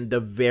 and the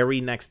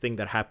very next thing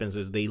that happens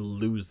is they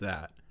lose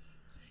that.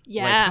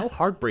 Yeah. Like, how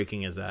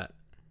heartbreaking is that?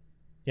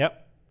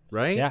 Yep.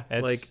 Right?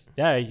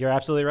 Yeah, you're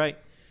absolutely right.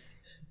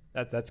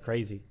 That's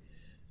crazy.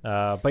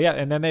 But yeah,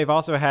 and then they've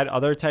also had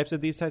other types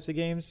of these types of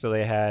games. So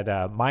they had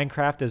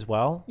Minecraft as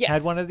well. Yes.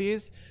 Had one of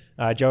these.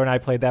 Joe and I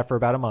played that for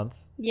about a month.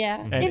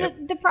 Yeah.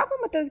 The problem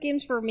with those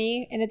games for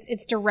me, and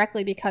it's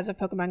directly because of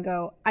Pokemon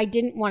Go, I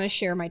didn't want to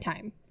share my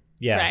time.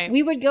 Yeah. Right.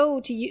 We would go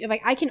to,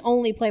 like, I can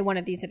only play one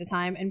of these at a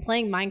time, and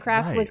playing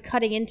Minecraft was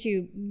cutting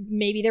into,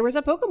 maybe there was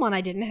a Pokemon I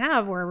didn't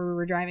have where we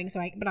were driving,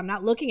 but I'm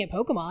not looking at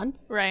Pokemon.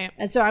 Right.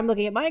 And so I'm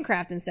looking at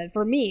Minecraft instead.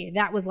 For me,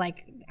 that was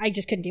like, I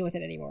just couldn't deal with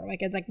it anymore.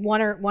 Like, it's like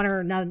one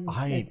or none.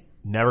 I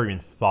never even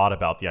thought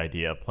about the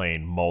idea of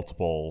playing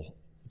multiple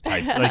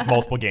types, like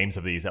multiple games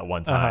of these at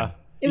one time.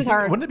 It was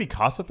hard. Wouldn't it be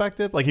cost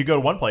effective? Like you go to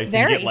one place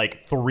and you get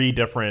like 3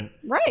 different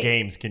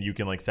games you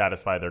can like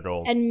satisfy their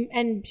goals.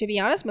 And to be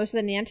honest, most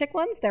of the Niantic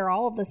ones, they're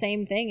all the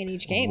same thing in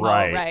each game.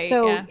 Right. Oh, right.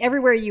 So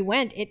everywhere you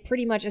went, it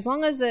pretty much, as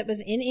long as it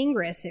was in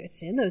Ingress,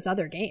 it's in those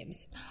other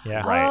games.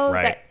 Yeah.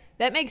 Right.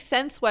 That makes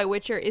sense why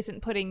Witcher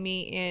isn't putting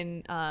me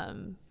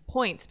in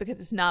points,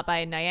 because it's not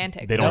by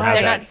Niantic. They don't have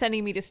they're that. not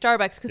sending me to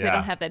Starbucks because they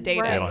don't have that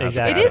data. Right. They don't have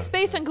Exactly. It is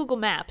based on Google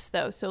Maps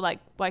though, so like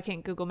why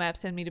can't Google Maps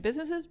send me to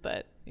businesses?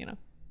 But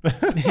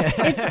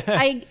It's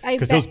I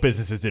because those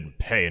businesses didn't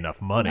pay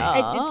enough money.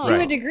 to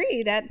a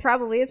degree, that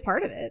probably is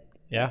part of it.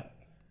 Yeah.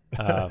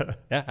 Yeah,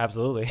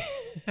 absolutely.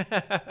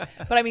 But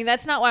I mean,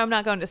 that's not why I'm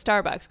not going to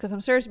Starbucks, because I'm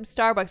sure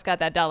Starbucks got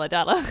that dollar.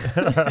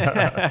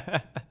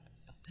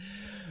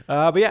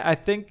 But yeah, I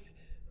think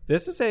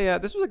this was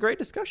a great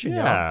discussion.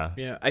 Yeah.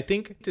 Yeah, I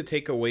think to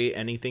take away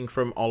anything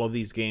from all of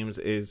these games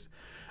is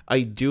I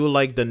do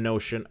like the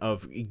notion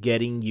of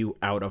getting you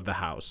out of the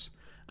house.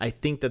 I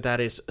think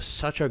that is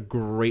such a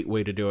great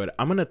way to do it.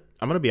 I'm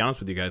gonna be honest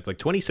with you guys. Like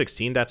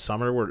 2016, that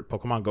summer where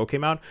Pokemon Go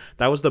came out,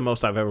 that was the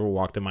most I've ever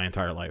walked in my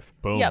entire life.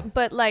 Boom. Yeah,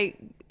 but like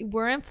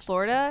we're in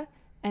Florida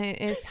and it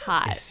is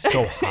hot. It's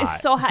so hot.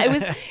 It's so hot.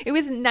 It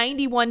was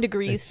 91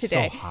 degrees It's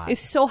today. so hot. It's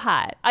so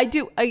hot.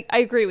 I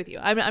agree with you.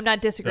 I'm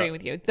not disagreeing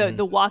with you.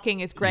 The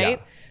walking is great,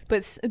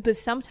 but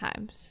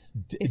sometimes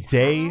it's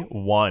Day hot.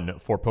 1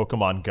 for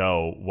Pokemon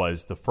Go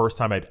was the first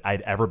time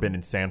I'd ever been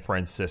in San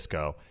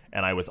Francisco.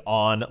 And I was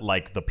on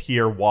like the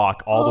pier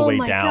walk all the way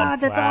my down.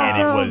 God, that's And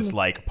awesome. it was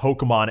like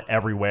Pokemon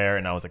everywhere.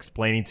 And I was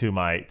explaining to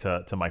my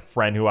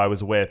friend who I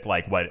was with,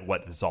 like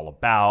what this is all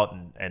about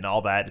and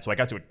all that. So I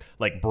got to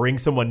like bring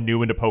someone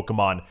new into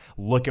Pokemon,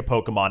 look at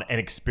Pokemon, and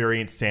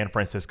experience San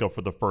Francisco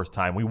for the first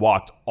time. We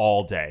walked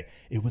all day.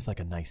 It was like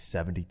a nice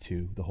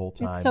 72 the whole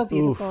time. It's so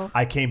beautiful.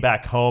 I came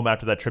back home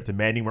after that trip to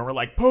Manning where we're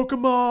like,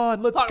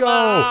 Pokemon, let's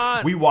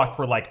go. We walked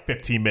for like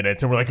 15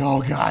 minutes and we're like,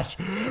 oh gosh,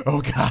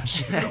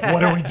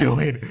 what are we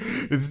doing?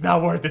 It's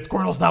not worth it.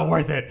 Squirtle's not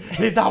worth it.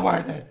 He's not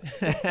worth it.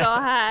 So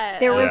hot.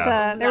 There was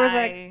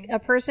a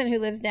person who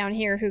lives down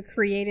here who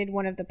created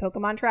one of the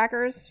Pokemon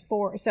trackers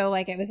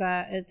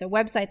it's a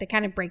website that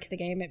kind of breaks the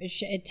game.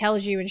 It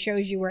tells you and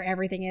shows you where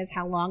everything is,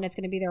 how long it's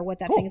going to be there, what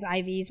that thing's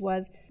IVs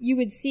was. You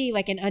would see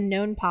like an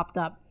unknown popped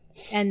up,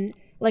 and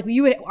like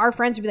our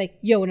friends would be like,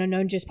 yo, an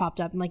unknown just popped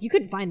up, and like you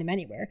couldn't find them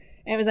anywhere.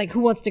 And it was like, who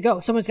wants to go?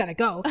 Someone's got to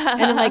go.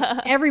 And then like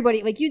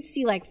everybody, like you'd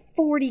see like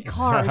 40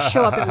 cars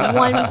show up at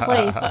one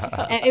place.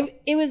 And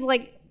it was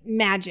like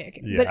magic.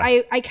 Yeah. But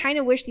I kind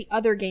of wish the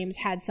other games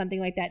had something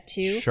like that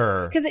too.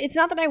 Sure. Because it's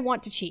not that I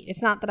want to cheat.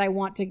 It's not that I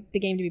want the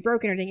game to be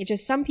broken or anything. It's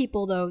just some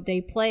people, though, they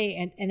play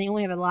and they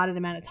only have a allotted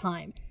amount of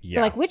time. Yeah.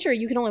 So like Witcher,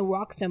 you can only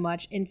walk so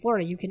much. In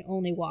Florida, you can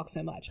only walk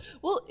so much.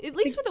 Well, at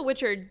least with The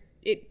Witcher,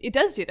 it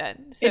does do that.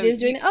 So It is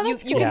doing that. Oh,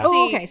 that's you cool. can Oh,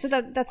 see, okay. So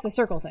that's the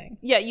circle thing.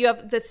 Yeah, you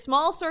have the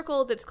small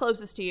circle that's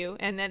closest to you,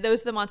 and then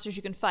those are the monsters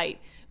you can fight.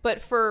 But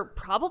for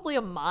probably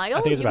a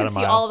mile, think it's you about can a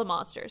see mile. all the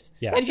monsters.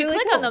 Yeah. And if you That's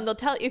really click on cool. them, they'll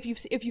tell if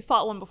you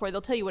fought one before,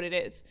 they'll tell you what it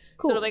is.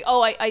 Cool. So they're like,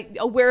 oh,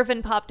 a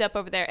werewolf popped up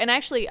over there. And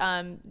actually,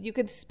 you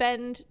could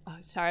spend. Oh,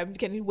 sorry, I'm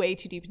getting way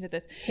too deep into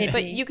this. Hit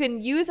But me. you can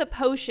use a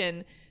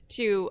potion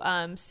to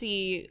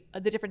see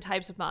the different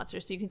types of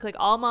monsters. So you can click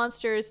all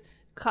monsters,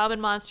 common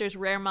monsters,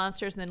 rare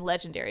monsters, and then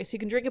legendary. So you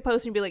can drink a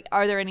potion and be like,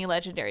 are there any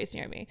legendaries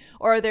near me?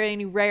 Or are there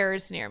any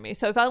rares near me?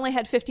 So if I only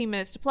had 15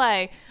 minutes to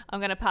play, I'm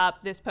going to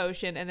pop this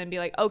potion and then be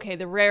like, okay,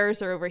 the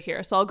rares are over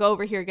here. So I'll go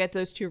over here, get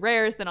those 2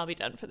 rares, then I'll be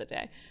done for the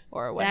day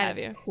or what have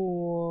That's you.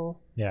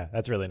 cool. Yeah,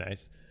 that's really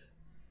nice.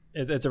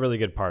 It's a really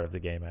good part of the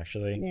game,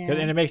 actually. Yeah.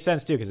 And it makes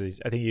sense, too,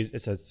 because I think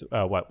it's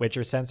a,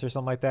 Witcher sense or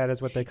something like that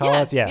is what they call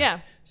Yeah, it? Yeah. yeah.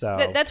 So,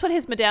 That's what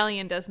his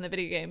medallion does in the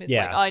video game. It's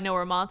Yeah. like, oh, I know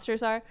where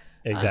monsters are.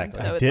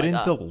 Exactly. So I it's didn't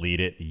like, oh. delete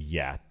it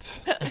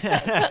yet. I'm Give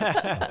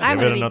it going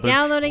to be another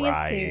downloading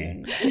try. it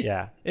soon.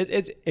 yeah.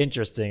 It's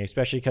interesting,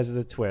 especially because of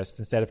the twist.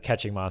 Instead of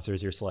catching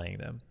monsters, you're slaying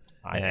them.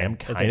 I And am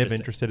it's kind of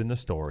interested in the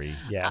story.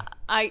 Yeah.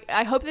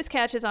 I hope this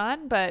catches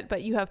on,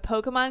 but you have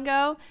Pokemon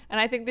Go, and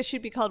I think this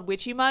should be called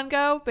Witchymon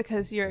Go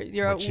because you're a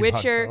Witchymon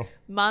Witcher Go.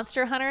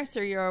 monster hunter, so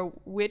you're a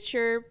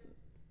Witcher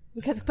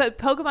because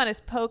Pokemon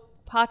is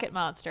pocket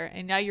monster,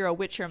 and now you're a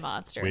Witcher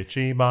monster.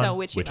 Witchymon, So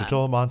Witchymon.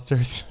 Wichita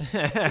monsters.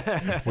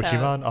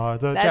 Witchymon are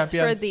the That's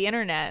champions. for the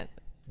internet.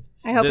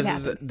 I hope it This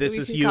happens. is this We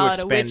is should you call it a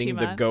expanding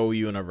the Witchymon. Go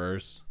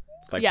universe.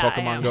 Like Yeah, I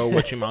Pokemon am. Go,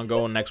 Witchymon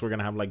Go, and next we're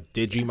gonna have like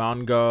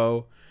Digimon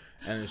Go,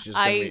 and it's just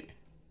gonna I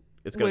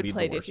it's gonna Would be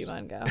play the worst.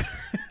 Digimon Go.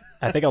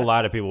 I think a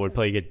lot of people would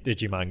play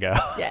Digimon Go.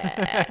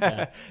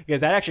 Yeah.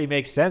 Because that actually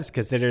makes sense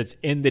considering it's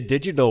in the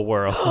digital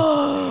world.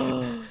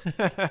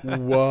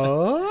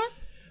 What?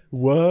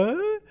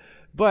 What?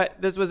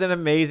 But this was an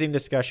amazing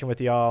discussion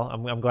with y'all.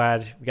 I'm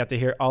glad we got to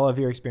hear all of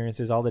your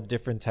experiences, all the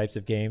different types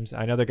of games.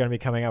 I know they're going to be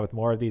coming out with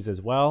more of these as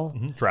well.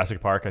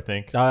 Jurassic Park, I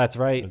think. Oh, that's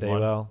right. They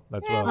one. will.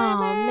 That's well.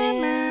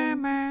 Oh,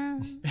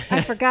 man. I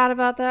forgot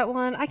about that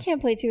one. I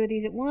can't play 2 of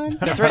these at once.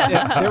 That's right.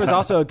 There was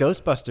also a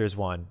Ghostbusters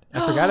one.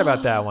 I forgot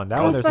about that one.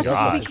 That one there was a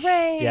Ghostbusters would Ghostbusters. be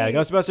great. Yeah,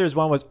 Ghostbusters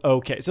one was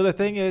okay. So the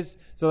thing is,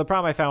 the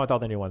problem I found with all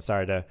the new ones.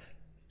 Sorry to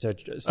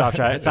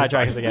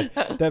sidetrack us again.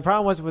 The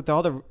problem was with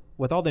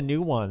all the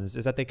new ones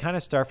is that they kind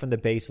of start from the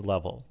base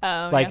level.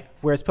 Oh, like yeah.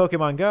 whereas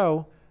Pokemon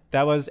Go,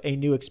 that was a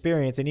new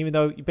experience, and even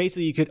though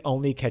basically you could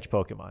only catch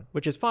Pokemon,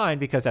 which is fine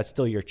because that's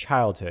still your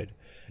childhood.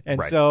 And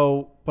Right.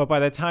 so, but by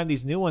the time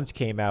these new ones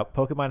came out,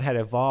 Pokemon had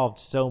evolved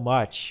so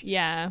much.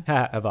 Yeah.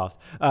 Evolved.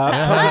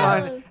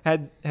 Pokemon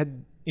had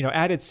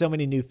added so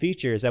many new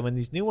features that when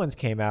these new ones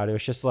came out, it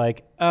was just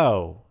like,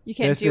 oh, You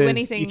can't this do is-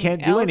 anything You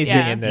can't do else? anything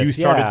Yeah. in this. You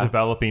started Yeah.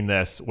 developing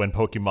this when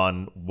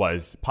Pokemon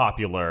was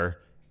popular,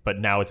 but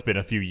now it's been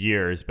a few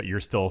years, but you're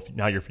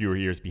fewer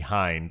years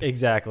behind.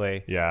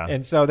 Exactly. Yeah.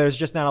 And so there's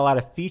just not a lot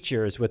of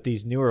features with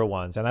these newer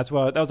ones. And that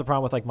was the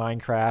problem with like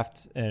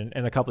Minecraft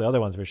and a couple of other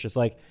ones where it's just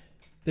like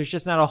there's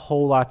just not a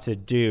whole lot to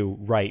do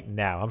right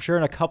now. I'm sure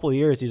in a couple of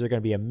years these are going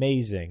to be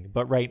amazing,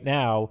 but right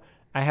now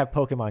I have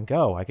Pokemon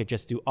Go. I could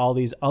just do all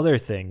these other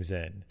things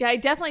in. Yeah, I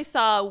definitely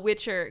saw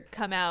Witcher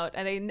come out,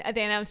 and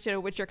they announced it at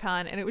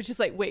WitcherCon, and it was just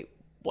like, wait,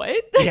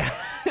 what? Yeah.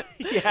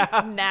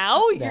 Yeah.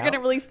 Now? You're Now? going to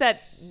release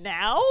that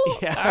now?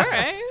 Yeah. All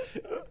right.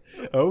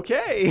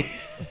 Okay.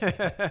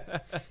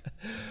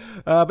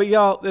 But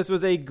y'all, this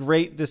was a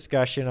great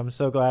discussion. I'm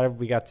so glad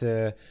we got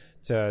to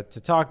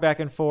talk back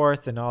and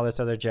forth and all this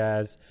other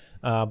jazz.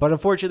 But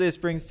unfortunately, this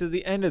brings to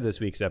the end of this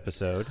week's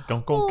episode.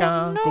 Gong, gong,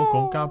 gong, gong,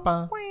 gong, gong,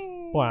 ba.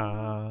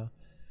 Wow.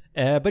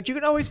 But you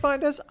can always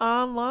find us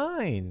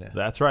online.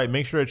 That's right.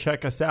 Make sure to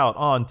check us out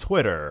on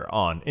Twitter,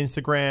 on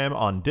Instagram,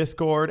 on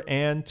Discord,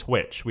 and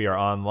Twitch. We are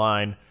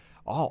online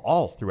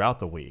all throughout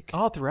the week.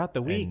 All throughout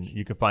the week. And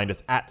you can find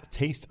us at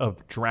Taste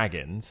of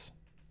Dragons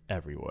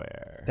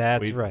everywhere.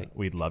 That's right.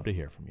 We'd love to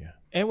hear from you.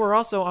 And we're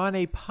also on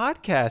a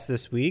podcast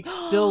this week,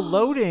 still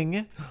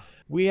loading.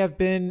 We have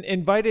been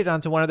invited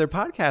onto one of their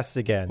podcasts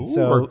again. Ooh,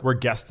 So we're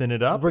guesting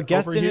it up. we're over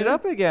guesting it here.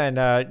 up again.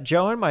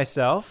 Joe and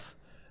myself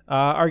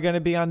are going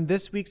to be on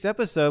this week's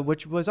episode,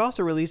 which was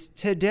also released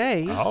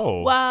today.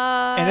 Oh. What?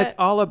 And it's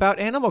all about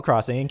Animal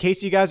Crossing. In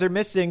case you guys are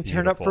missing,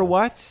 turn up for Beautiful.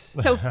 what?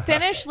 So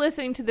finish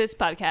listening to this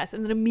podcast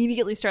and then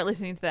immediately start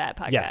listening to that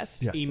podcast.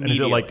 Yes. Yes. And is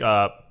it like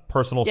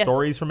personal Yes.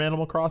 stories from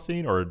Animal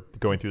Crossing or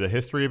going through the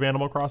history of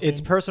Animal Crossing?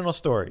 It's personal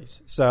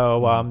stories.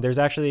 So there's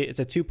actually, it's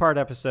a 2-part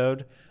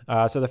episode.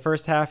 So the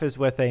first half is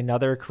with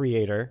another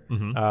creator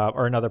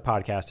or another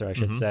podcaster, I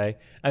should say.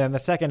 And then the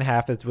second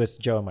half is with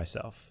Joe and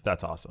myself.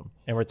 That's awesome.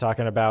 And we're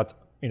talking about,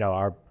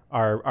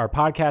 our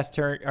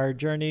podcast our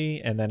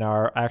journey and then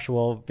our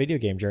actual video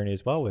game journey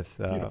as well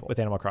with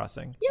Animal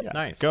Crossing. Yep.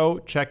 Nice. Go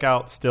check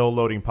out Still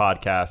Loading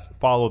Podcast.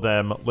 Follow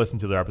them. Listen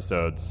to their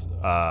episodes.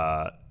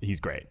 He's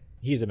great.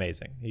 He's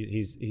amazing.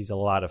 He's a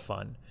lot of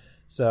fun.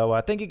 So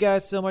thank you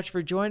guys so much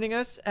for joining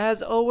us.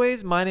 As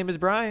always, my name is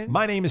Brian.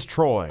 My name is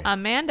Troy.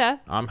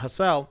 Amanda. I'm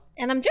Hassel.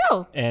 And I'm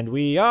Joe. And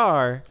we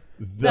are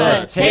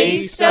The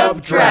Taste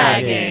of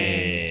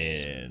Dragons.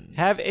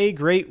 Have a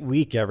great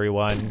week,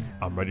 everyone.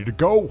 I'm ready to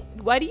go.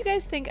 Why do you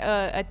guys think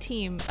a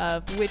team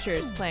of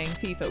Witchers playing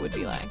FIFA would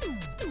be like?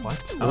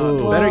 What?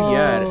 Better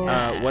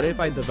yet, what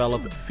if I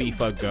develop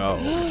FIFA Go?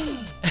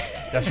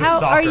 That's just How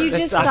soccer. are you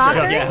just That's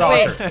soccer? Just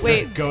soccer.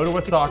 Wait. Just go to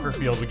a soccer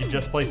field. We can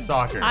just play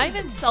soccer. I'm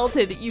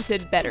insulted that you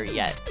said better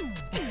yet.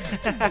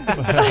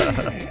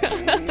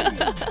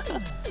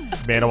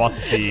 Amanda wants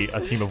to see a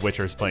team of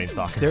Witchers playing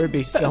soccer. There would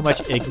be so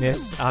much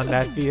Ignis on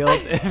that field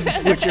if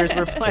Witchers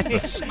were playing. A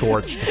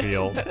scorched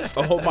field.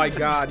 Oh my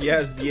God!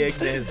 Yes, the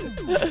Ignis.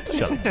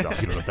 Shut up,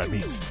 yourself. You don't know what that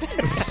means.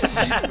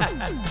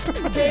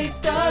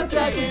 Taste of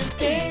Dragons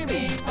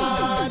Gaming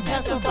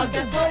Podcast, a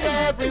podcast for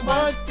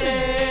everyone's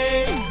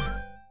taste.